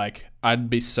been like, I'd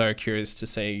be so curious to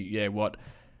see, what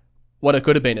it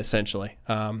could have been, essentially.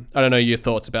 I don't know your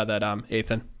thoughts about that,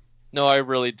 Ethan. No, I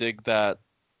really dig that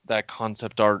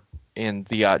concept art, and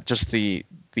the just the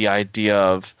idea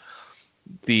of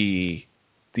the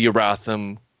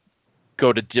Arathim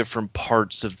go to different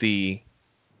parts of the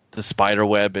spider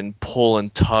web and pull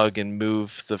and tug and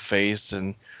move the face,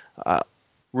 and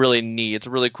really neat. It's a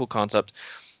really cool concept,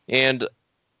 and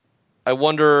I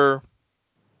wonder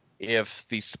if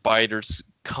the spiders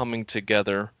coming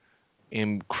together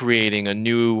and creating a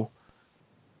new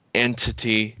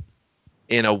entity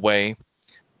in a way,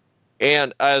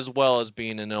 and as well as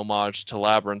being an homage to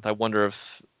Labyrinth, I wonder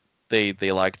if they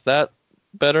liked that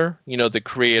better. The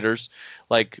creators,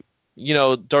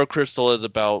 Dark Crystal is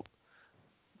about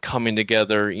coming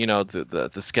together,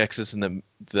 the Skeksis and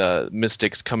the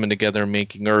Mystics coming together and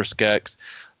making Urskeks.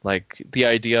 Like the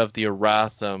idea of the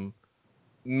Arathim,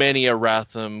 many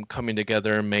Arathim coming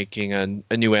together and making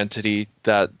a new entity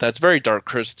that's very Dark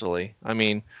Crystal-y. I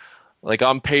mean, like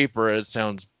on paper it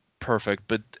sounds perfect,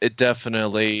 but it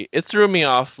threw me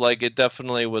off. Like it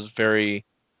definitely was very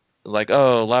like,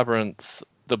 oh, Labyrinth,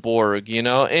 the Borg,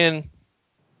 and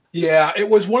yeah, it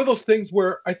was one of those things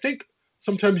where I think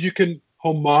sometimes you can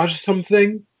homage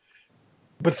something,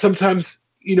 but sometimes,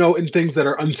 in things that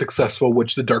are unsuccessful,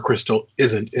 which the Dark Crystal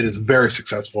isn't. It is very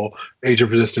successful, Age of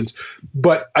Resistance.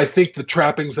 But I think the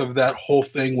trappings of that whole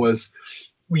thing was,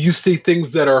 you see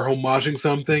things that are homaging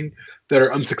something, that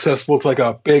are unsuccessful, it's like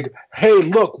a big, hey,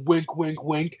 look, wink, wink,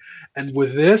 wink. And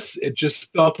with this, it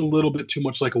just felt a little bit too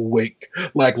much like a wink.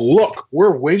 Like, look,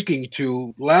 we're winking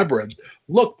to Labyrinth.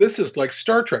 Look, this is like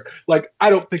Star Trek. Like, I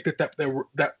don't think that's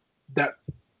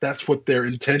what their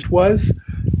intent was.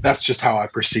 That's just how I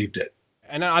perceived it.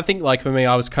 And I think, like, for me,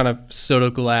 I was kind of sort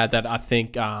of glad that I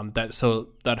think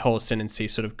that whole ascendancy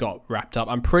sort of got wrapped up.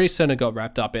 I'm pretty certain it got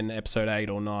wrapped up in episode 8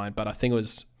 or 9, but I think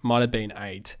might have been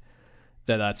 8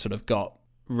 that sort of got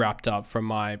wrapped up from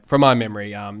my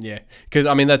memory. Yeah, because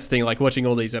I mean that's the thing. Like watching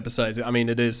all these episodes, I mean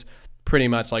it is pretty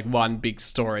much like one big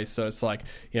story. So it's like,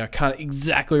 I can't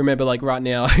exactly remember like right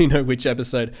now, which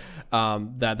episode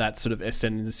that sort of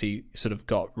ascendancy sort of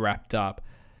got wrapped up.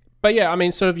 But yeah, I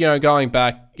mean, sort of, going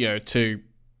back, to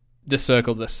the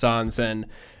Circle of the Suns, and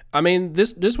I mean,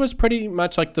 this was pretty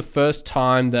much like the first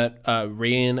time that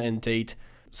Rian and Deet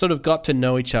sort of got to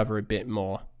know each other a bit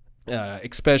more,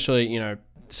 especially,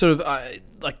 sort of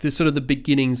like the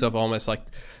beginnings of almost like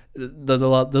the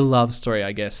love story,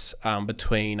 I guess,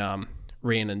 between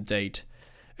Rian and Deet.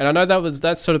 And I know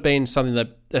that's sort of been something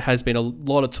that has been a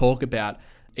lot of talk about,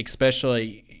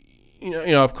 especially.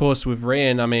 Of course, with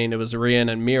Rian, I mean, it was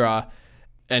Rian and Mira,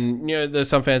 and there's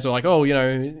some fans who are like, oh,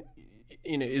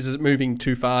 is it moving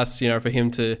too fast, for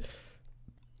him to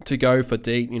go for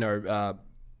Deet,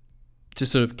 to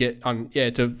sort of get on,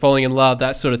 to falling in love,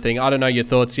 that sort of thing. I don't know your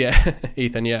thoughts,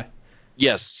 Ethan, yeah.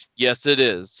 Yes, it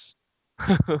is.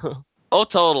 Oh,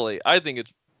 totally. I think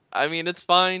it's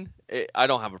fine. I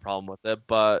don't have a problem with it,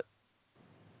 but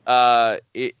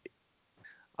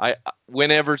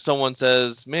whenever someone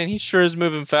says, man, he sure is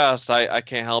moving fast, I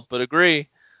can't help but agree.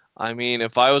 I mean,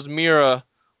 if I was Mira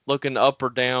looking up or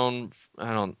down,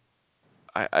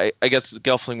 I guess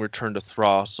Gelfling returned to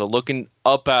Thra. So looking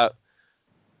up at,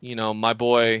 my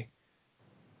boy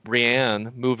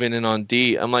Rian moving in on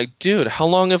D, I'm like, dude, how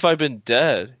long have I been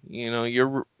dead?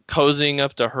 You're cozying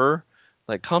up to her.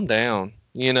 Like, calm down,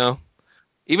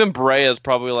 Even Brea's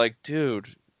probably like,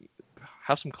 dude,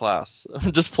 have some class.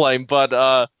 I'm just playing,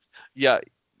 but yeah,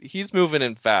 he's moving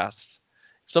in fast.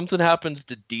 If something happens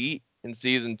to Deet in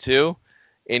season 2,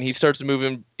 and he starts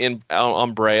moving in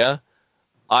on Brea,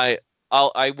 I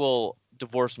will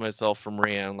divorce myself from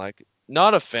Rian. Like,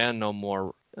 not a fan no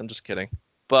more. I'm just kidding,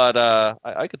 but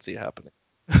I could see it happening.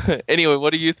 Anyway,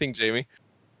 what do you think, Jamie?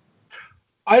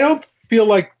 I don't feel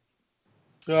like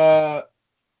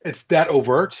it's that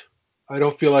overt. I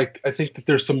think that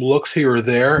there's some looks here or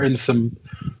there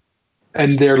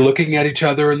and they're looking at each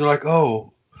other and they're like,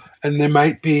 oh, and they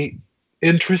might be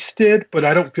interested, but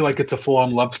I don't feel like it's a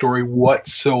full-on love story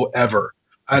whatsoever.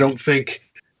 I don't think,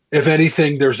 if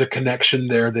anything, there's a connection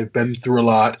there. They've been through a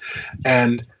lot,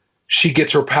 and she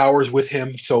gets her powers with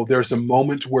him. So there's a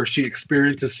moment where she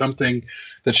experiences something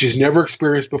that she's never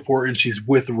experienced before, and she's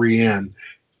with Rian.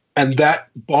 And that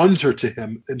bonds her to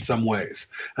him in some ways.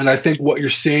 And I think what you're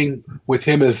seeing with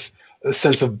him is a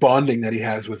sense of bonding that he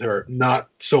has with her, not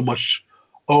so much,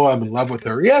 oh, I'm in love with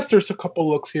her. Yes, there's a couple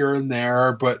looks here and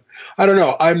there, but I don't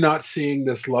know. I'm not seeing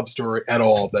this love story at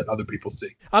all that other people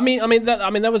see. I mean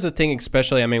that was the thing,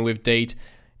 especially. I mean, with Deet,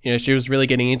 she was really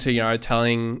getting into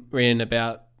telling Rian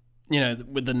about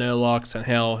with the Nurlocks and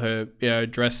how her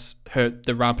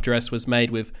the rump dress was made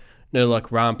with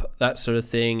Nurlock rump, that sort of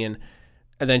thing, and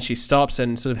then she stops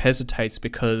and sort of hesitates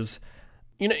because,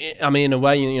 I mean, in a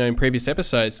way, in previous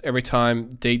episodes, every time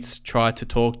Deet's tried to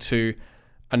talk to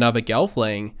another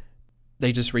Gelfling,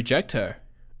 they just reject her.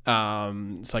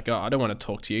 It's like, oh, I don't want to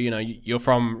talk to you. You're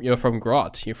from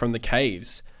Grot. You're from the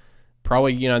caves.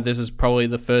 Probably, this is probably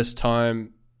the first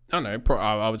time, I don't know,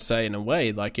 I would say in a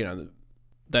way, like,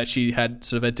 that she had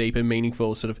sort of a deep and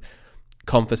meaningful sort of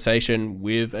conversation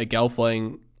with a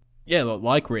Gelfling,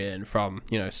 like Rian from,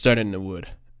 Stone in the Wood.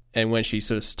 And when she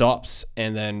sort of stops,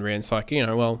 and then Rian's like,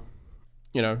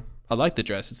 I like the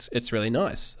dress. It's really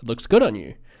nice. It looks good on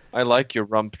you. I like your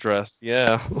rump dress.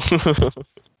 Yeah.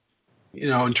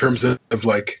 In terms of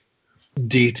like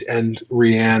Deet and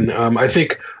Rian, I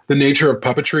think the nature of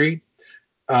puppetry,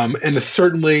 and it's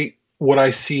certainly what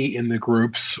I see in the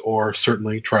groups, or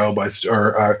certainly Trial by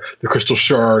the Crystal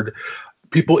Shard,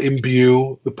 people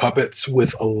imbue the puppets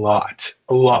with a lot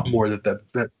more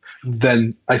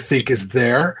than I think is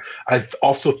there. I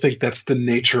also think that's the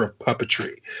nature of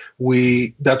puppetry.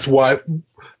 That's why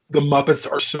the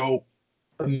Muppets are so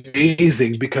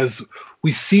amazing, because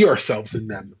we see ourselves in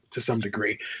them to some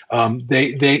degree.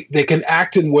 They can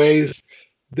act in ways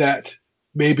that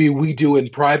maybe we do in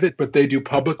private, but they do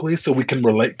publicly, so we can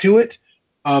relate to it.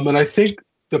 And I think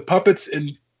the puppets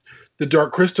in the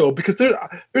Dark Crystal, because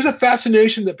there's a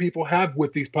fascination that people have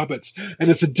with these puppets,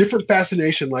 and it's a different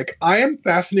fascination. Like, I am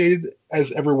fascinated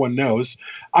as everyone knows,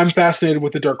 I'm fascinated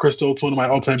with The Dark Crystal. It's one of my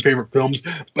all-time favorite films,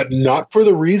 but not for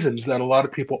the reasons that a lot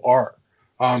of people are.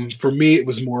 For me, it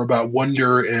was more about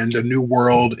wonder and a new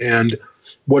world and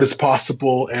what is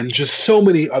possible and just so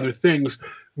many other things.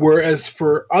 Whereas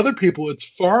for other people, it's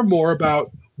far more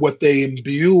about what they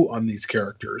imbue on these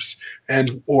characters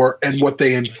and what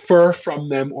they infer from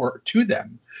them or to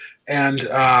them. And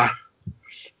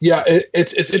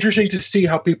it's interesting to see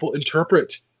how people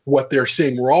interpret what they're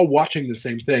seeing. We're all watching the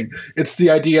same thing. It's the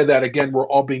idea that, again, we're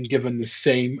all being given the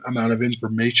same amount of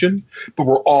information, but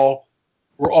we're all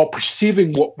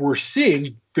perceiving what we're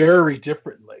seeing very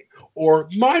differently or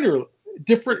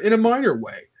different in a minor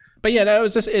way. But yeah, no, it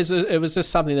was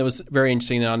just something that was very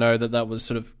interesting. And I know that was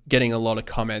sort of getting a lot of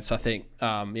comments, I think,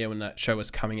 when that show was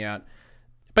coming out.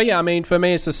 But yeah, I mean, for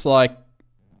me, it's just like,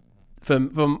 for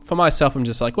myself, I'm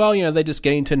just like, well, they're just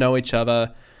getting to know each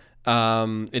other.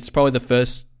 It's probably the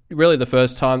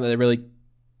first time that they really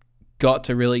got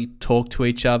to really talk to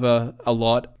each other a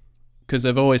lot, because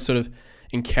they've always sort of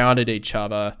encountered each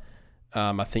other.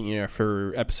 I think,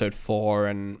 for episode 4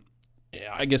 and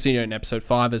I guess, in episode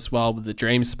 5 as well with the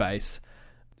dream space.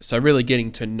 So really getting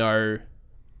to know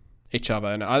each other.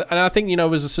 And I think, it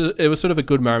was sort of a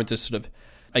good moment to sort of,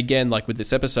 again, like with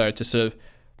this episode, to sort of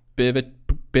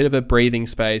bit of a breathing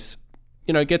space,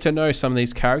 get to know some of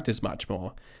these characters much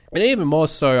more. And even more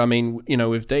so, I mean,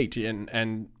 with Deet,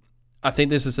 and I think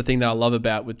this is the thing that I love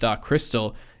about with Dark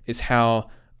Crystal, is how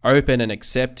open and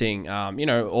accepting,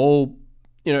 everyone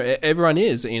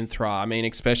is in Thra. I mean,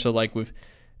 especially like with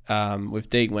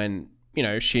Deet, when,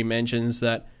 she mentions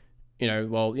that,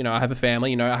 I have a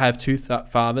family, I have 2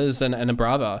 fathers and a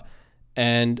brother.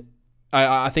 And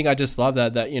I think I just love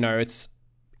that,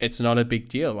 it's not a big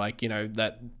deal. Like,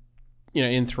 that,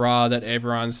 in Thra, that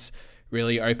everyone's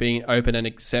really open and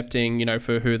accepting,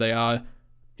 for who they are,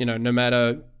 no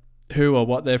matter who or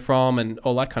what they're from and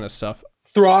all that kind of stuff.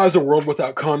 Thra is a world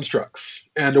without constructs,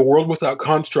 and a world without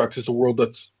constructs is a world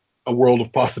that's a world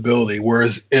of possibility.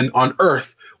 Whereas on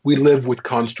Earth, we live with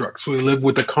constructs. We live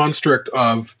with the construct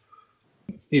of,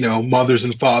 mothers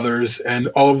and fathers and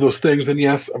all of those things. And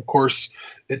yes, of course,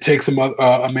 it takes a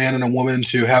man and a woman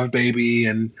to have a baby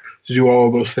and to do all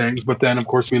of those things. But then, of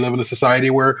course, we live in a society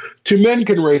where 2 men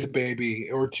can raise a baby,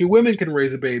 or 2 women can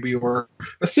raise a baby, or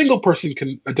a single person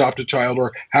can adopt a child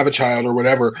or have a child or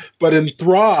whatever. But in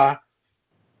Thra,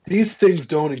 these things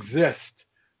don't exist.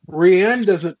 Rian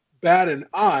doesn't bat an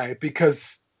eye,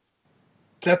 because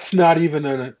that's not even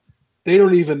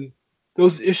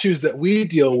those issues that we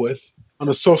deal with on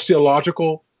a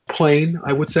sociological plane,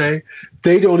 I would say,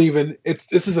 they don't even,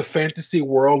 this is a fantasy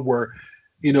world where,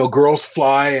 girls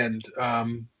fly, and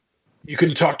you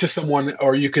can talk to someone,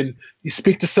 or you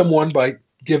speak to someone by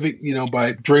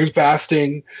by dream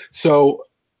fasting. So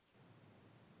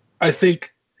I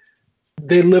think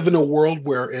they live in a world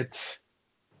where it's,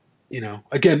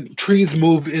 again, trees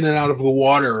move in and out of the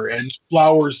water and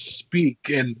flowers speak.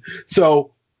 And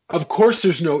so, of course,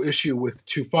 there's no issue with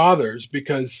 2 fathers,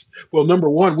 because, well, number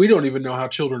one, we don't even know how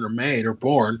children are made or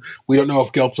born. We don't know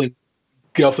if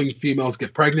Gelfling females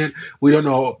get pregnant. We don't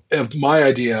know if, my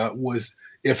idea was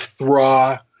if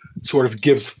Thra sort of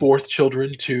gives forth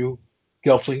children to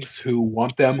Gelflings who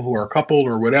want them, who are coupled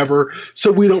or whatever. So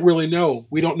we don't really know.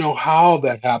 We don't know how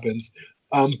that happens.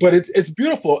 But it's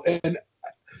beautiful. And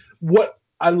what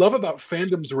I love about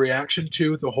fandom's reaction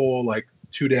to the whole, like,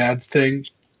 2 dads thing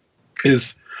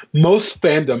is most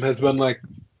fandom has been like,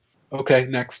 okay,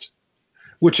 next,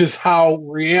 which is how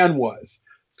Rian was.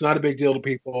 It's not a big deal to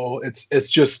people. This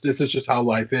is just how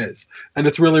life is. And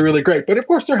it's really, really great. But of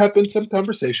course, there have been some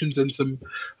conversations and some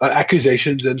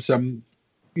accusations and some,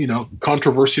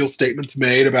 controversial statements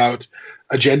made about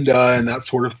agenda and that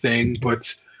sort of thing.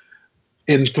 But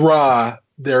in Thra,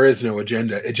 there is no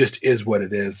agenda. It just is what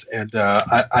it is. And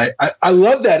I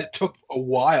love that it took a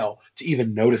while to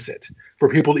even notice it, for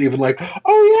people to even like,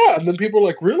 oh yeah. And then people are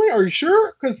like, really? Are you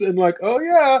sure? And like, oh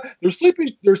yeah,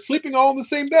 they're sleeping all in the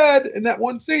same bed in that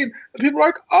one scene. And people are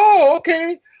like, oh,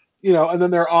 okay. And then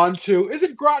they're on to,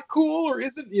 isn't Grot cool? Or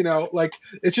isn't, like,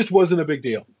 it just wasn't a big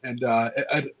deal. And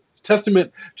it's a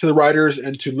testament to the writers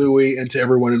and to Louis and to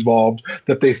everyone involved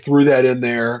that they threw that in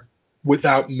there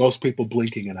without most people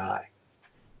blinking an eye.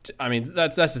 I mean,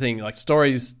 that's the thing. Like,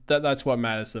 stories, that's what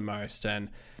matters the most. And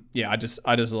yeah, I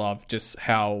just love just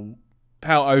how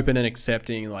open and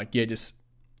accepting, like, just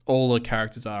all the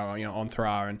characters are, on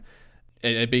Thra, and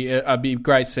it'd be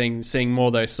great seeing more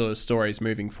of those sort of stories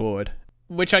moving forward.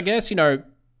 Which I guess,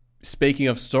 speaking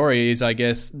of stories, I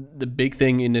guess the big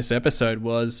thing in this episode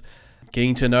was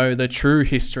getting to know the true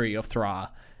history of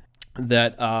Thra.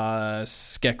 that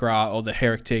Skekra, or the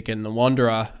Heretic, and the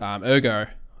Wanderer, Ergo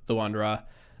the Wanderer,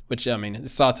 which, I mean, it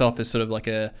starts off as sort of like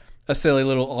a silly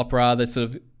little opera that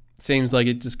sort of seems like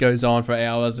it just goes on for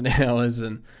hours and hours,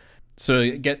 and sort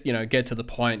of get to the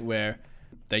point where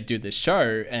they do this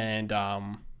show, and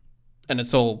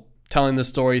it's all telling the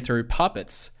story through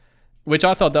puppets, which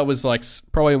I thought that was like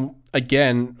probably,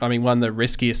 again, I mean, one of the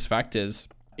riskiest factors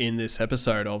in this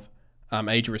episode of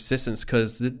Age of Resistance,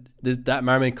 because that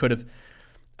moment could have,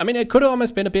 I mean, it could have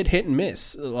almost been a bit hit and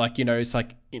miss. Like, it's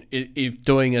like if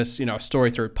doing a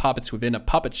story through puppets within a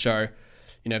puppet show,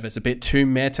 if it's a bit too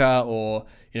meta, or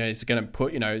it's going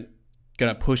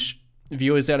to push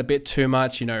viewers out a bit too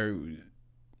much,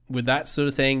 with that sort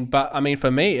of thing. But I mean,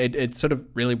 for me, it sort of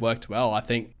really worked well. I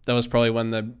think that was probably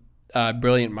one of the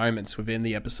brilliant moments within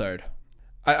the episode.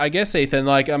 I guess, Ethan,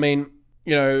 like, I mean,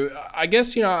 I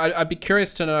guess, I'd be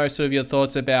curious to know sort of your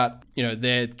thoughts about,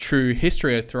 their true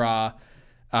history of Thra,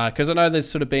 because I know there's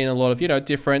sort of been a lot of,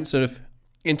 different sort of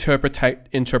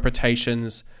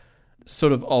interpretations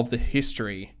sort of the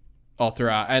history of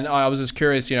Thra. And I was just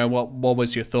curious, what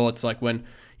was your thoughts like when,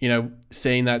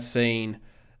 seeing that scene,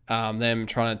 them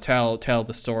trying to tell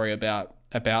the story about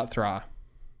Thra?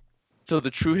 So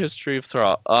the true history of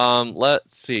Thra.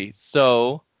 Let's see.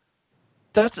 So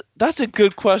that's a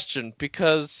good question,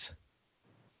 because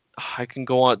I can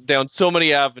go on down so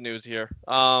many avenues here.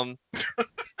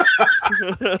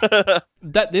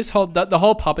 The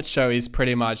whole puppet show is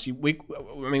pretty much, we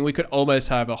could almost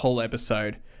have a whole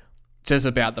episode just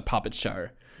about the puppet show.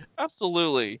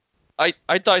 Absolutely.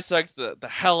 I dissect the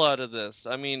hell out of this.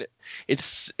 I mean,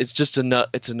 it's just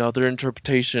another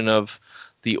interpretation of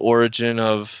the origin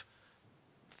of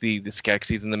the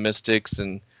Skeksis and the Mystics,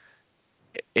 and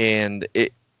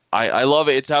I love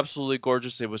it. It's absolutely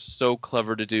gorgeous. It was so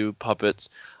clever to do puppets,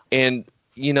 and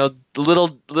the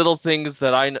little things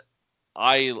that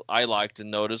I liked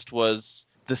and noticed was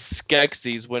the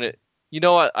Skeksis when it. You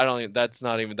know what? I don't think that's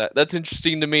not even that. That's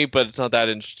interesting to me, but it's not that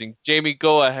interesting. Jamie,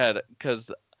 go ahead,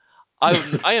 because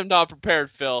I am not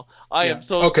prepared, Phil. I am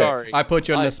so sorry. I put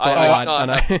you on the spotlight.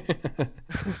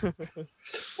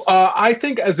 I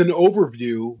think, as an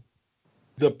overview,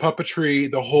 the puppetry,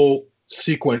 the whole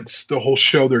sequence, the whole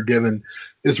show they're given,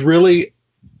 is really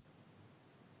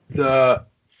you have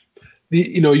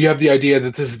the idea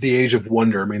that this is the age of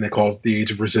wonder. I mean, they call it the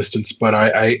age of resistance, but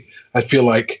I feel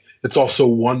like it's also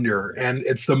wonder, and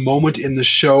it's the moment in the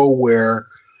show where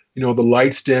the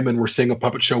lights dim and we're seeing a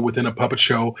puppet show within a puppet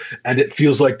show, and it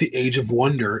feels like the age of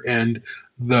wonder, and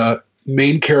the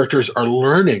main characters are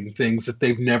learning things that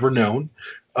they've never known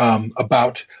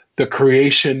about the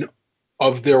creation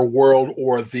of their world,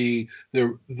 or the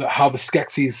how the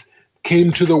Skeksis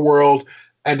came to the world.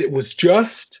 And it was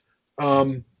just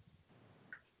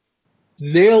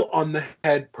nail on the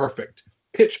head perfect,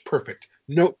 pitch perfect,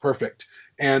 note perfect.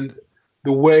 And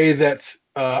the way that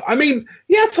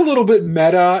it's a little bit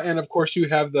meta, and of course you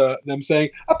have them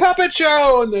saying a puppet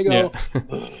show, and they go,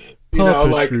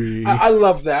 I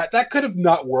love that. That could have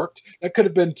not worked. That could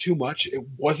have been too much. It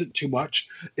wasn't too much.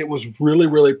 It was really,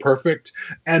 really perfect.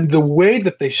 And the way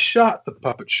that they shot the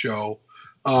puppet show,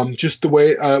 just the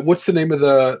way, what's the name of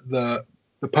the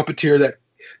puppeteer,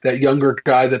 that younger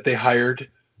guy that they hired?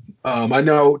 I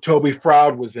know Toby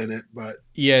Froud was in it, but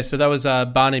yeah. So that was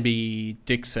Barnaby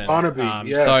Dixon.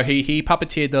 Yes. So he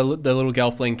puppeteered the little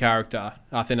Gelfling character.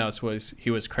 I think that was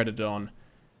he was credited on.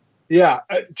 Yeah,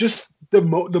 just the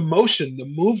motion, the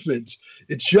movement.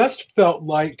 It just felt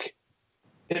like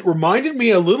it reminded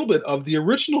me a little bit of the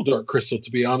original Dark Crystal.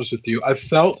 To be honest with you, I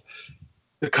felt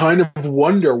the kind of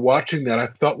wonder watching that. I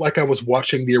felt like I was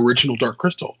watching the original Dark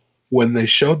Crystal when they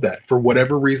showed that. For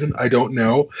whatever reason, I don't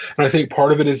know. And I think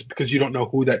part of it is because you don't know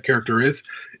who that character is.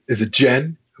 Is it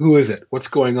Jen? Who is it? What's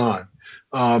going on?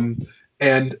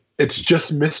 And it's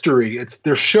just mystery.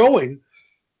 They're showing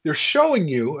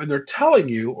you, and they're telling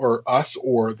you, or us,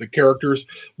 or the characters,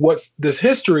 what's this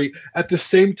history. At the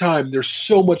same time, there's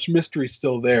so much mystery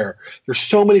still there. There's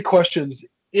so many questions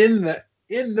in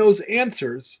those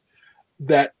answers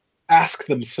that ask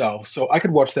themselves. So I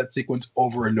could watch that sequence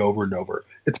over and over and over.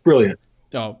 It's brilliant.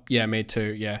 Oh yeah, me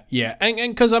too. Yeah,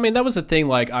 and because I mean that was the thing.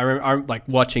 Like I'm like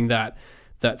watching that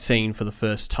scene for the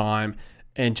first time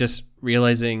and just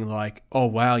realizing like, oh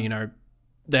wow,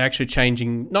 they're actually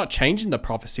not changing the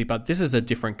prophecy, but this is a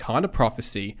different kind of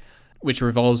prophecy, which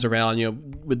revolves around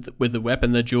with the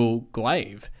weapon, the dual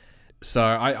glaive. So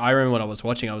I remember when I was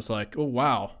watching, I was like, oh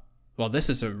wow, well this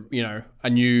is a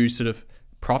new sort of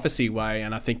prophecy way.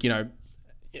 And I think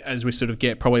as we sort of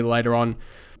get probably later on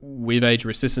with Age of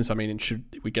Resistance, I mean, should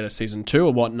we get a season 2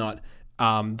 or whatnot?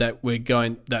 that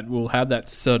we'll have that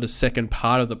sort of second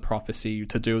part of the prophecy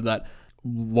to do with that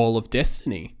wall of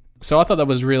destiny. So I thought that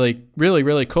was really, really,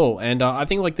 really cool. And I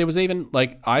think like there was even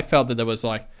like, I felt that there was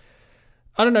like,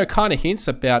 I don't know, kind of hints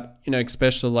about,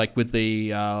 especially like with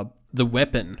the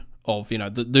weapon of,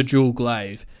 the dual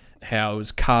glaive, how it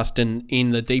was cast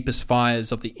in the deepest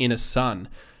fires of the inner sun.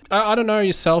 I don't know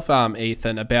yourself,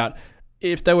 Ethan, about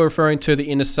if they were referring to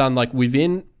the inner sun like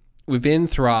within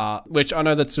Thra, which I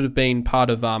know that's sort of been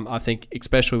part of, I think,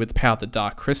 especially with the power of the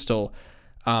Dark Crystal,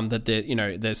 that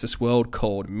there's this world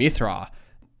called Mithra,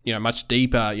 much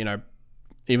deeper,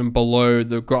 even below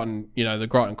the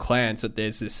Grotton clans, that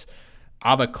there's this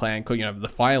other clan called, the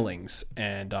Firelings,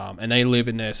 and they live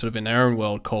in their own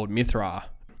world called Mithra.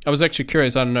 I was actually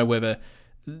curious. I don't know whether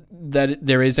that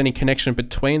there is any connection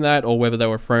between that, or whether they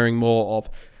were referring more of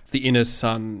the inner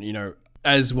sun,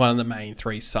 as one of the main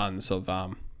three sons of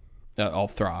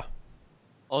Thra.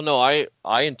 Oh no,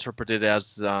 I interpret it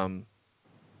as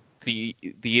the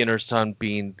inner sun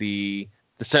being the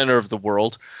center of the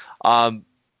world.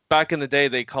 Back in the day,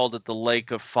 they called it the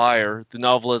Lake of Fire. The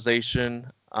novelization,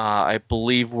 I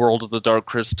believe, World of the Dark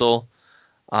Crystal,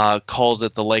 calls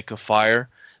it the Lake of Fire.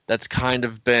 That's kind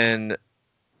of been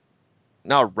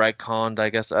not retconned, I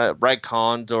guess.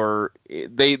 Retconned, or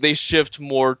they shift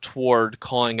more toward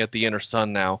calling it the inner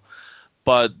sun now.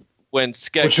 But when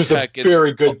Skektek, which is a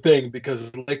very good thing,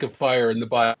 because the Lake of Fire in the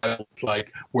Bible is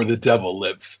like where the devil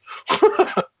lives.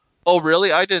 Oh,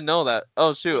 really? I didn't know that.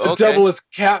 Oh, shoot. The Okay. devil is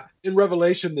in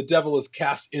Revelation. The devil is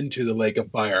cast into the Lake of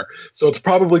Fire, so it's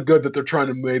probably good that they're trying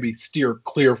to maybe steer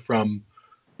clear from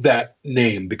that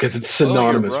name, because it's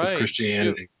synonymous right. with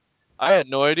Christianity. Shoot. I had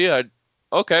no idea.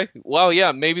 Okay. Well,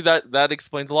 yeah, maybe that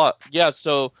explains a lot. Yeah.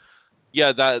 So,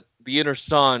 yeah, that the inner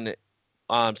sun,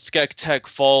 Skektek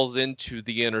falls into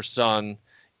the inner sun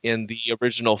in the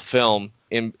original film,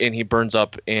 and he burns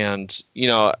up, and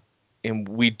and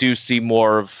we do see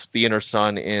more of the inner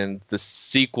sun in the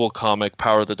sequel comic,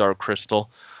 Power of the Dark Crystal,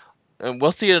 and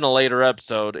we'll see it in a later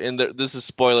episode. And this is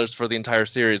spoilers for the entire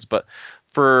series, but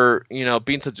for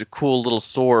being such a cool little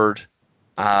sword,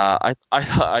 I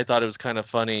thought it was kind of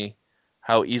funny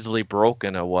how easily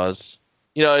broken it was.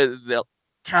 They'll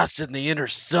cast in the inner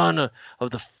sun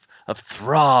of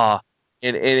Thra,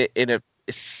 and it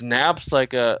snaps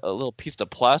like a little piece of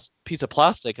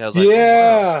plastic. I was like,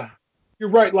 yeah, wow. You're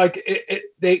right. Like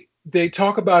they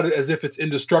talk about it as if it's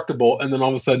indestructible, and then all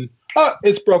of a sudden,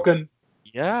 it's broken.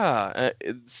 Yeah,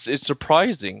 it's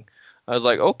surprising. I was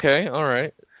like, okay, all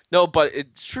right. No, but it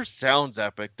sure sounds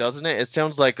epic, doesn't it? It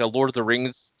sounds like a Lord of the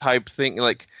Rings type thing,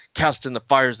 like cast in the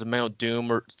fires of Mount Doom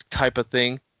or type of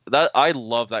thing. That I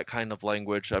love that kind of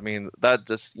language. I mean, that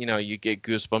just you get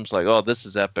goosebumps. Like, oh, this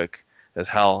is epic as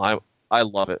hell. I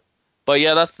love it. But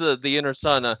yeah, that's the inner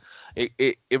sun.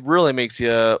 It really makes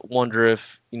you wonder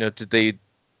if did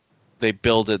they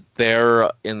build it there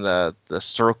in the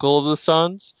circle of the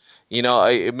suns?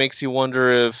 It makes you wonder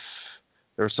if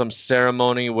there's some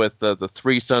ceremony with the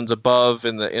three suns above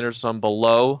and the inner sun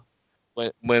below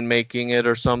when making it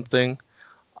or something.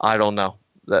 I don't know.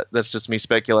 That's just me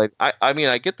speculating. I mean,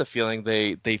 I get the feeling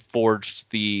they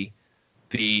forged the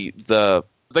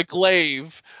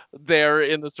glaive there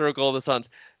in the circle of the suns.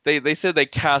 They said they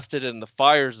cast it in the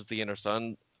fires of the inner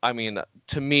sun. I mean,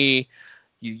 to me,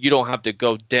 you don't have to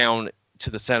go down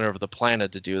to the center of the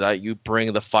planet to do that. You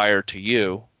bring the fire to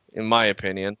you, in my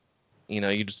opinion.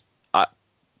 You just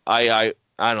I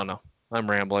don't know. I'm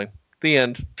rambling. The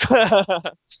end.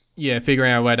 Yeah,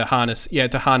 figuring out a way to harness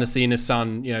the inner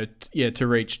sun, to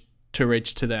reach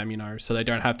to them, so they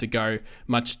don't have to go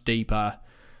much deeper,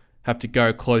 have to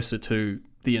go closer to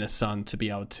the inner sun to be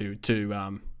able to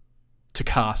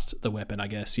cast the weapon, I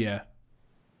guess. Yeah.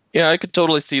 Yeah, I could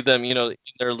totally see them, in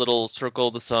their little circle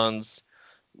of the suns,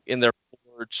 in their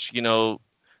forge,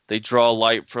 they draw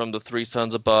light from the three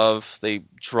suns above, they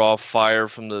draw fire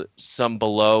from the sun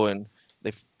below, and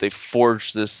they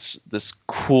forge this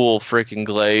cool freaking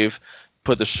glaive,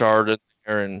 put the shard in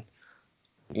there, and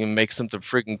make something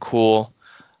freaking cool.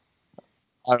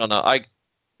 I don't know.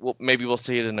 Maybe we'll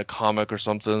see it in a comic or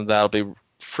something. That'll be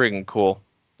freaking cool.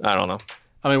 I don't know.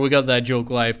 I mean, we got that dual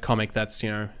glaive comic that's,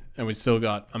 and we still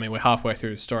got, I mean, we're halfway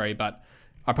through the story, but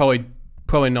I probably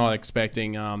not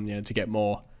expecting, to get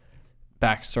more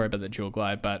backstory about the dual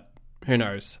glaive, but who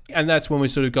knows? And that's when we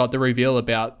sort of got the reveal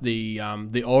about the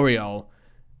aureole,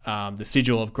 the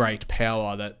sigil of great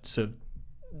power, that sort of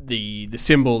the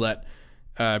symbol that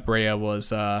Bria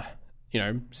was,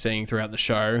 seeing throughout the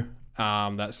show,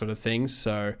 that sort of thing.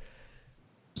 So,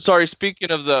 sorry. Speaking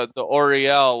of the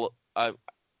aureole,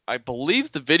 I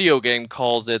believe the video game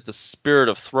calls it the Spirit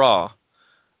of Thra.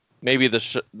 Maybe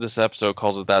this episode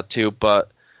calls it that too,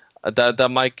 but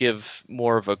that might give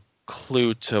more of a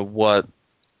clue to what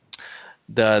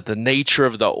the nature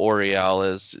of the Aureole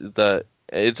is.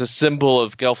 It's a symbol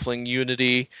of Gelfling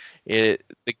unity. The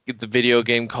video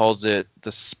game calls it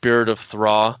the Spirit of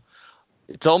Thra.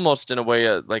 It's almost in a way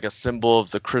like a symbol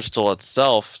of the crystal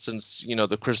itself, since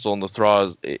the crystal and the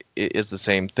Thra is the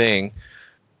same thing.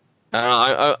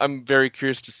 I'm very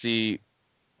curious to see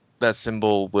that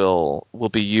symbol will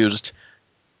be used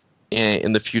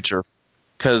in the future,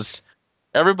 because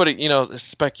everybody is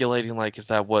speculating, like, is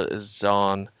that what is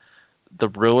on the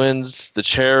ruins, the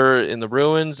chair in the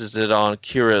ruins? Is it on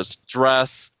Kira's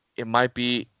dress? It might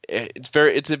be.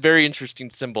 It's a very interesting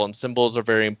symbol, and symbols are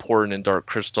very important in Dark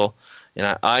Crystal.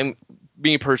 And I'm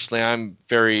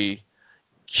very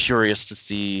curious to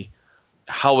see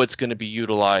how it's going to be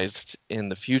utilized in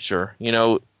the future.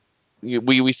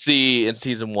 We see in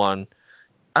season 1,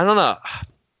 I don't know.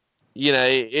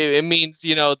 It means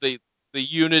the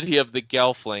unity of the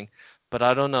Gelfling, but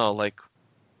I don't know. Like,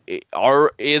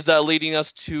 is that leading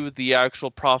us to the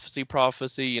actual prophecy?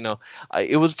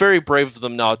 It was very brave of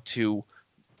them not to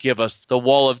give us the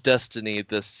Wall of Destiny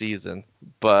this season,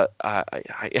 but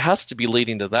it has to be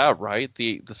leading to that, right?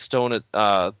 The stone,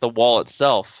 the wall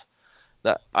itself.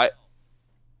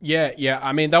 Yeah.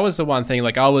 I mean, that was the one thing.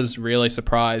 Like, I was really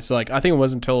surprised. Like, I think it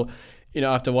wasn't until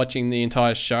after watching the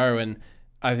entire show, and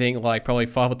I think like probably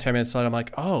 5 or 10 minutes later, I'm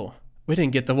like, oh, we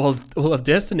didn't get the Wall of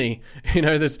Destiny.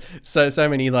 There's so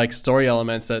many like story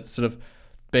elements that sort of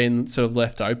been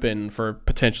left open for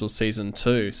potential season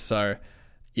 2. So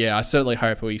yeah, I certainly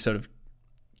hope we sort of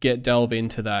delve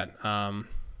into that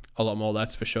a lot more.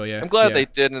 That's for sure. Yeah, I'm glad they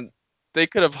didn't. They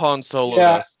could have Han Solo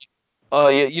us.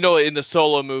 In the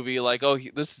Solo movie, like,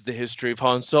 this is the history of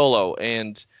Han Solo,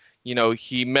 and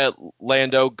he met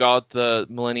Lando, got the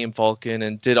Millennium Falcon,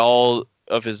 and did all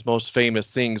of his most famous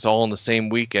things all in the same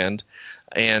weekend.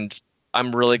 And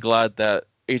I'm really glad that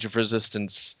Age of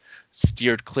Resistance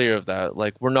steered clear of that.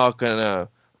 Like, we're not gonna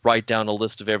write down a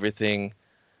list of everything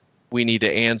we need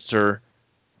to answer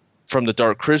from the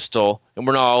Dark Crystal, and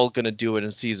we're not all going to do it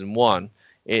in season 1.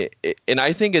 And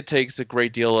I think it takes a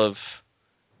great deal of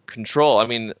control. I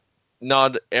mean,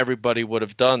 not everybody would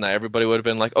have done that. Everybody would have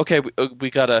been like, okay, we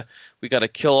gotta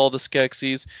kill all the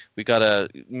Skeksis, we gotta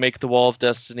make the Wall of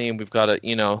Destiny, and we've gotta,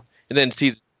 and then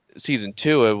season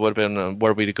 2, it would have been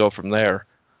where we to go from there.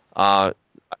 I'm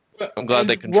glad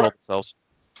they controlled themselves.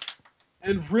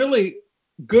 And really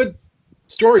good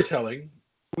storytelling,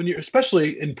 when you're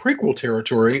especially in prequel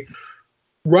territory,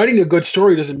 writing a good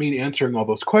story doesn't mean answering all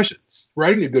those questions.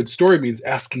 Writing a good story means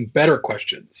asking better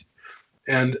questions.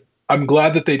 And I'm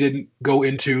glad that they didn't go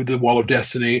into the Wall of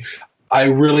Destiny. I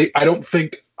don't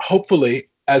think, hopefully,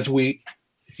 as we,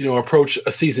 approach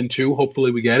a season 2,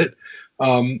 hopefully we get it.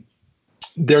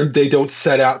 They don't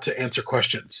set out to answer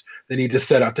questions. They need to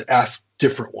set out to ask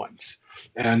different ones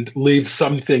and leave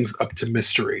some things up to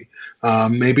mystery.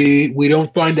 Maybe we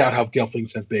don't find out how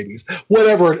Gelflings have babies.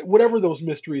 Whatever those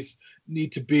mysteries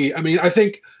need to be. I mean, I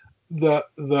think the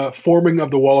forming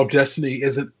of the Wall of Destiny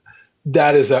is a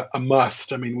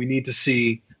must. I mean, we need to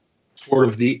see sort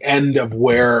of the end of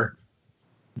where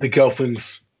the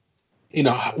Gelflings,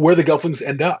 where the Gelflings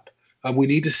end up. We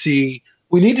need to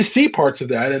see parts of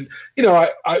that, and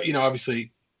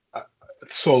obviously.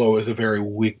 Solo is a very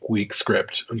weak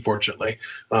script, unfortunately.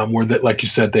 Where that, like you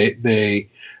said, they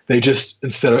just,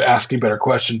 instead of asking better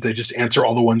questions, they just answer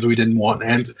all the ones we didn't want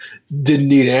and didn't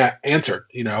need answered.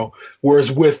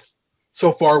 Whereas with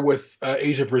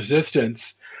Age of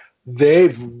Resistance,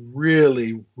 they've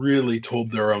really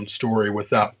told their own story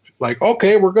without like,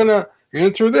 okay, we're gonna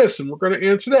answer this and we're gonna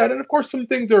answer that, and of course some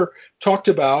things are talked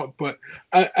about, but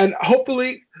and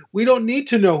hopefully we don't need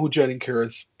to know who Jen and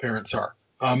Kira's parents are.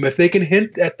 If they can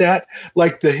hint at that,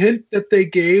 like the hint that they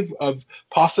gave of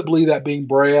possibly that being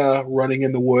Brea running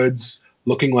in the woods,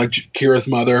 looking like Kira's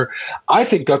mother, I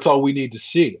think that's all we need to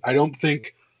see. I don't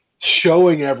think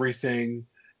showing everything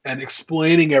and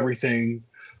explaining everything.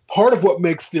 Part of what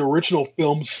makes the original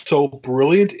film so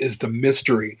brilliant is the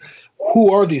mystery.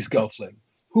 Who are these Gelfling?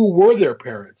 Who were their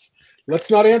parents? Let's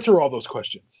not answer all those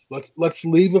questions. Let's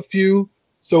leave a few.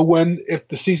 So if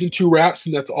the season 2 wraps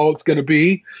and that's all it's going to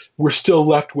be, we're still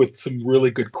left with some really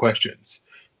good questions.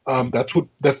 That's what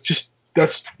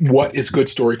is good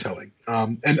storytelling.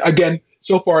 And again,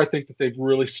 so far I think that they've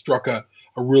really struck a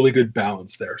really good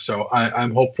balance there. So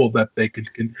I'm hopeful that they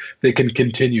can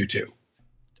continue to.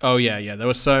 Oh yeah. There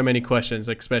were so many questions,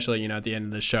 especially at the end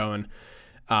of the show, and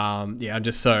I'm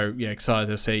just so excited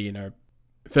to see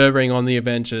furthering on the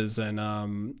adventures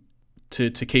and to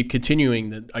keep continuing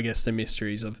the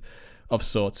mysteries of of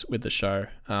sorts with the show.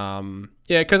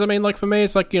 Because I mean, like for me,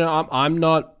 it's like, you know, I'm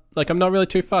not really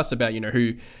too fussed about, you know,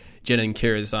 who Jen and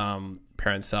Kira's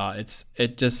parents are.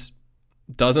 It just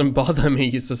doesn't bother me.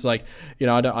 It's just like, you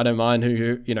know, I don't mind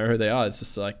who you know who they are. It's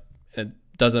just like, it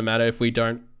doesn't matter if we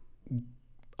don't.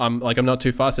 I'm not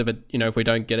too fussed if it, you know, if we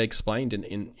don't get it explained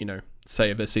in you know,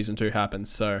 say if a season 2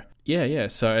 happens. So yeah.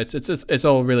 So it's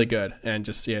all really good, and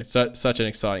just such an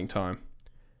exciting time.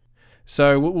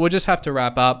 So we'll just have to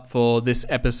wrap up for this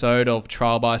episode of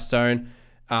Trial by Stone.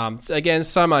 Again,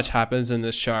 so much happens in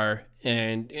this show,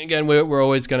 and again, we're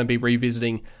always going to be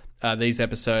revisiting these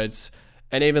episodes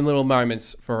and even little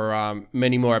moments for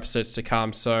many more episodes to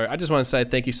come. So I just want to say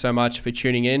thank you so much for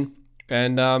tuning in,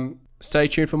 and stay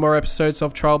tuned for more episodes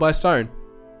of Trial by Stone.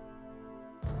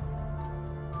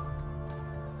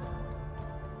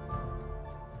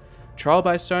 Trial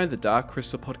by Stone, the Dark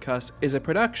Crystal podcast, is a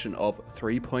production of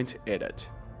 3 Point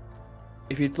Edit.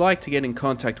 If you'd like to get in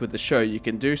contact with the show, you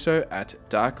can do so at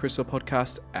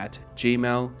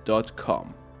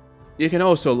darkcrystalpodcast@gmail.com. You can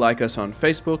also like us on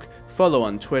Facebook, follow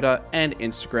on Twitter and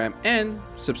Instagram, and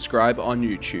subscribe on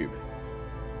YouTube.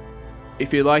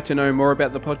 If you'd like to know more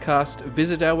about the podcast,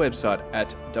 visit our website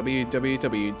at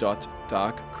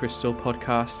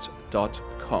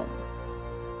www.darkcrystalpodcast.com.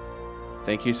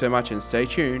 Thank you so much, and stay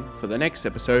tuned for the next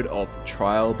episode of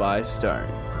Trial by Stone.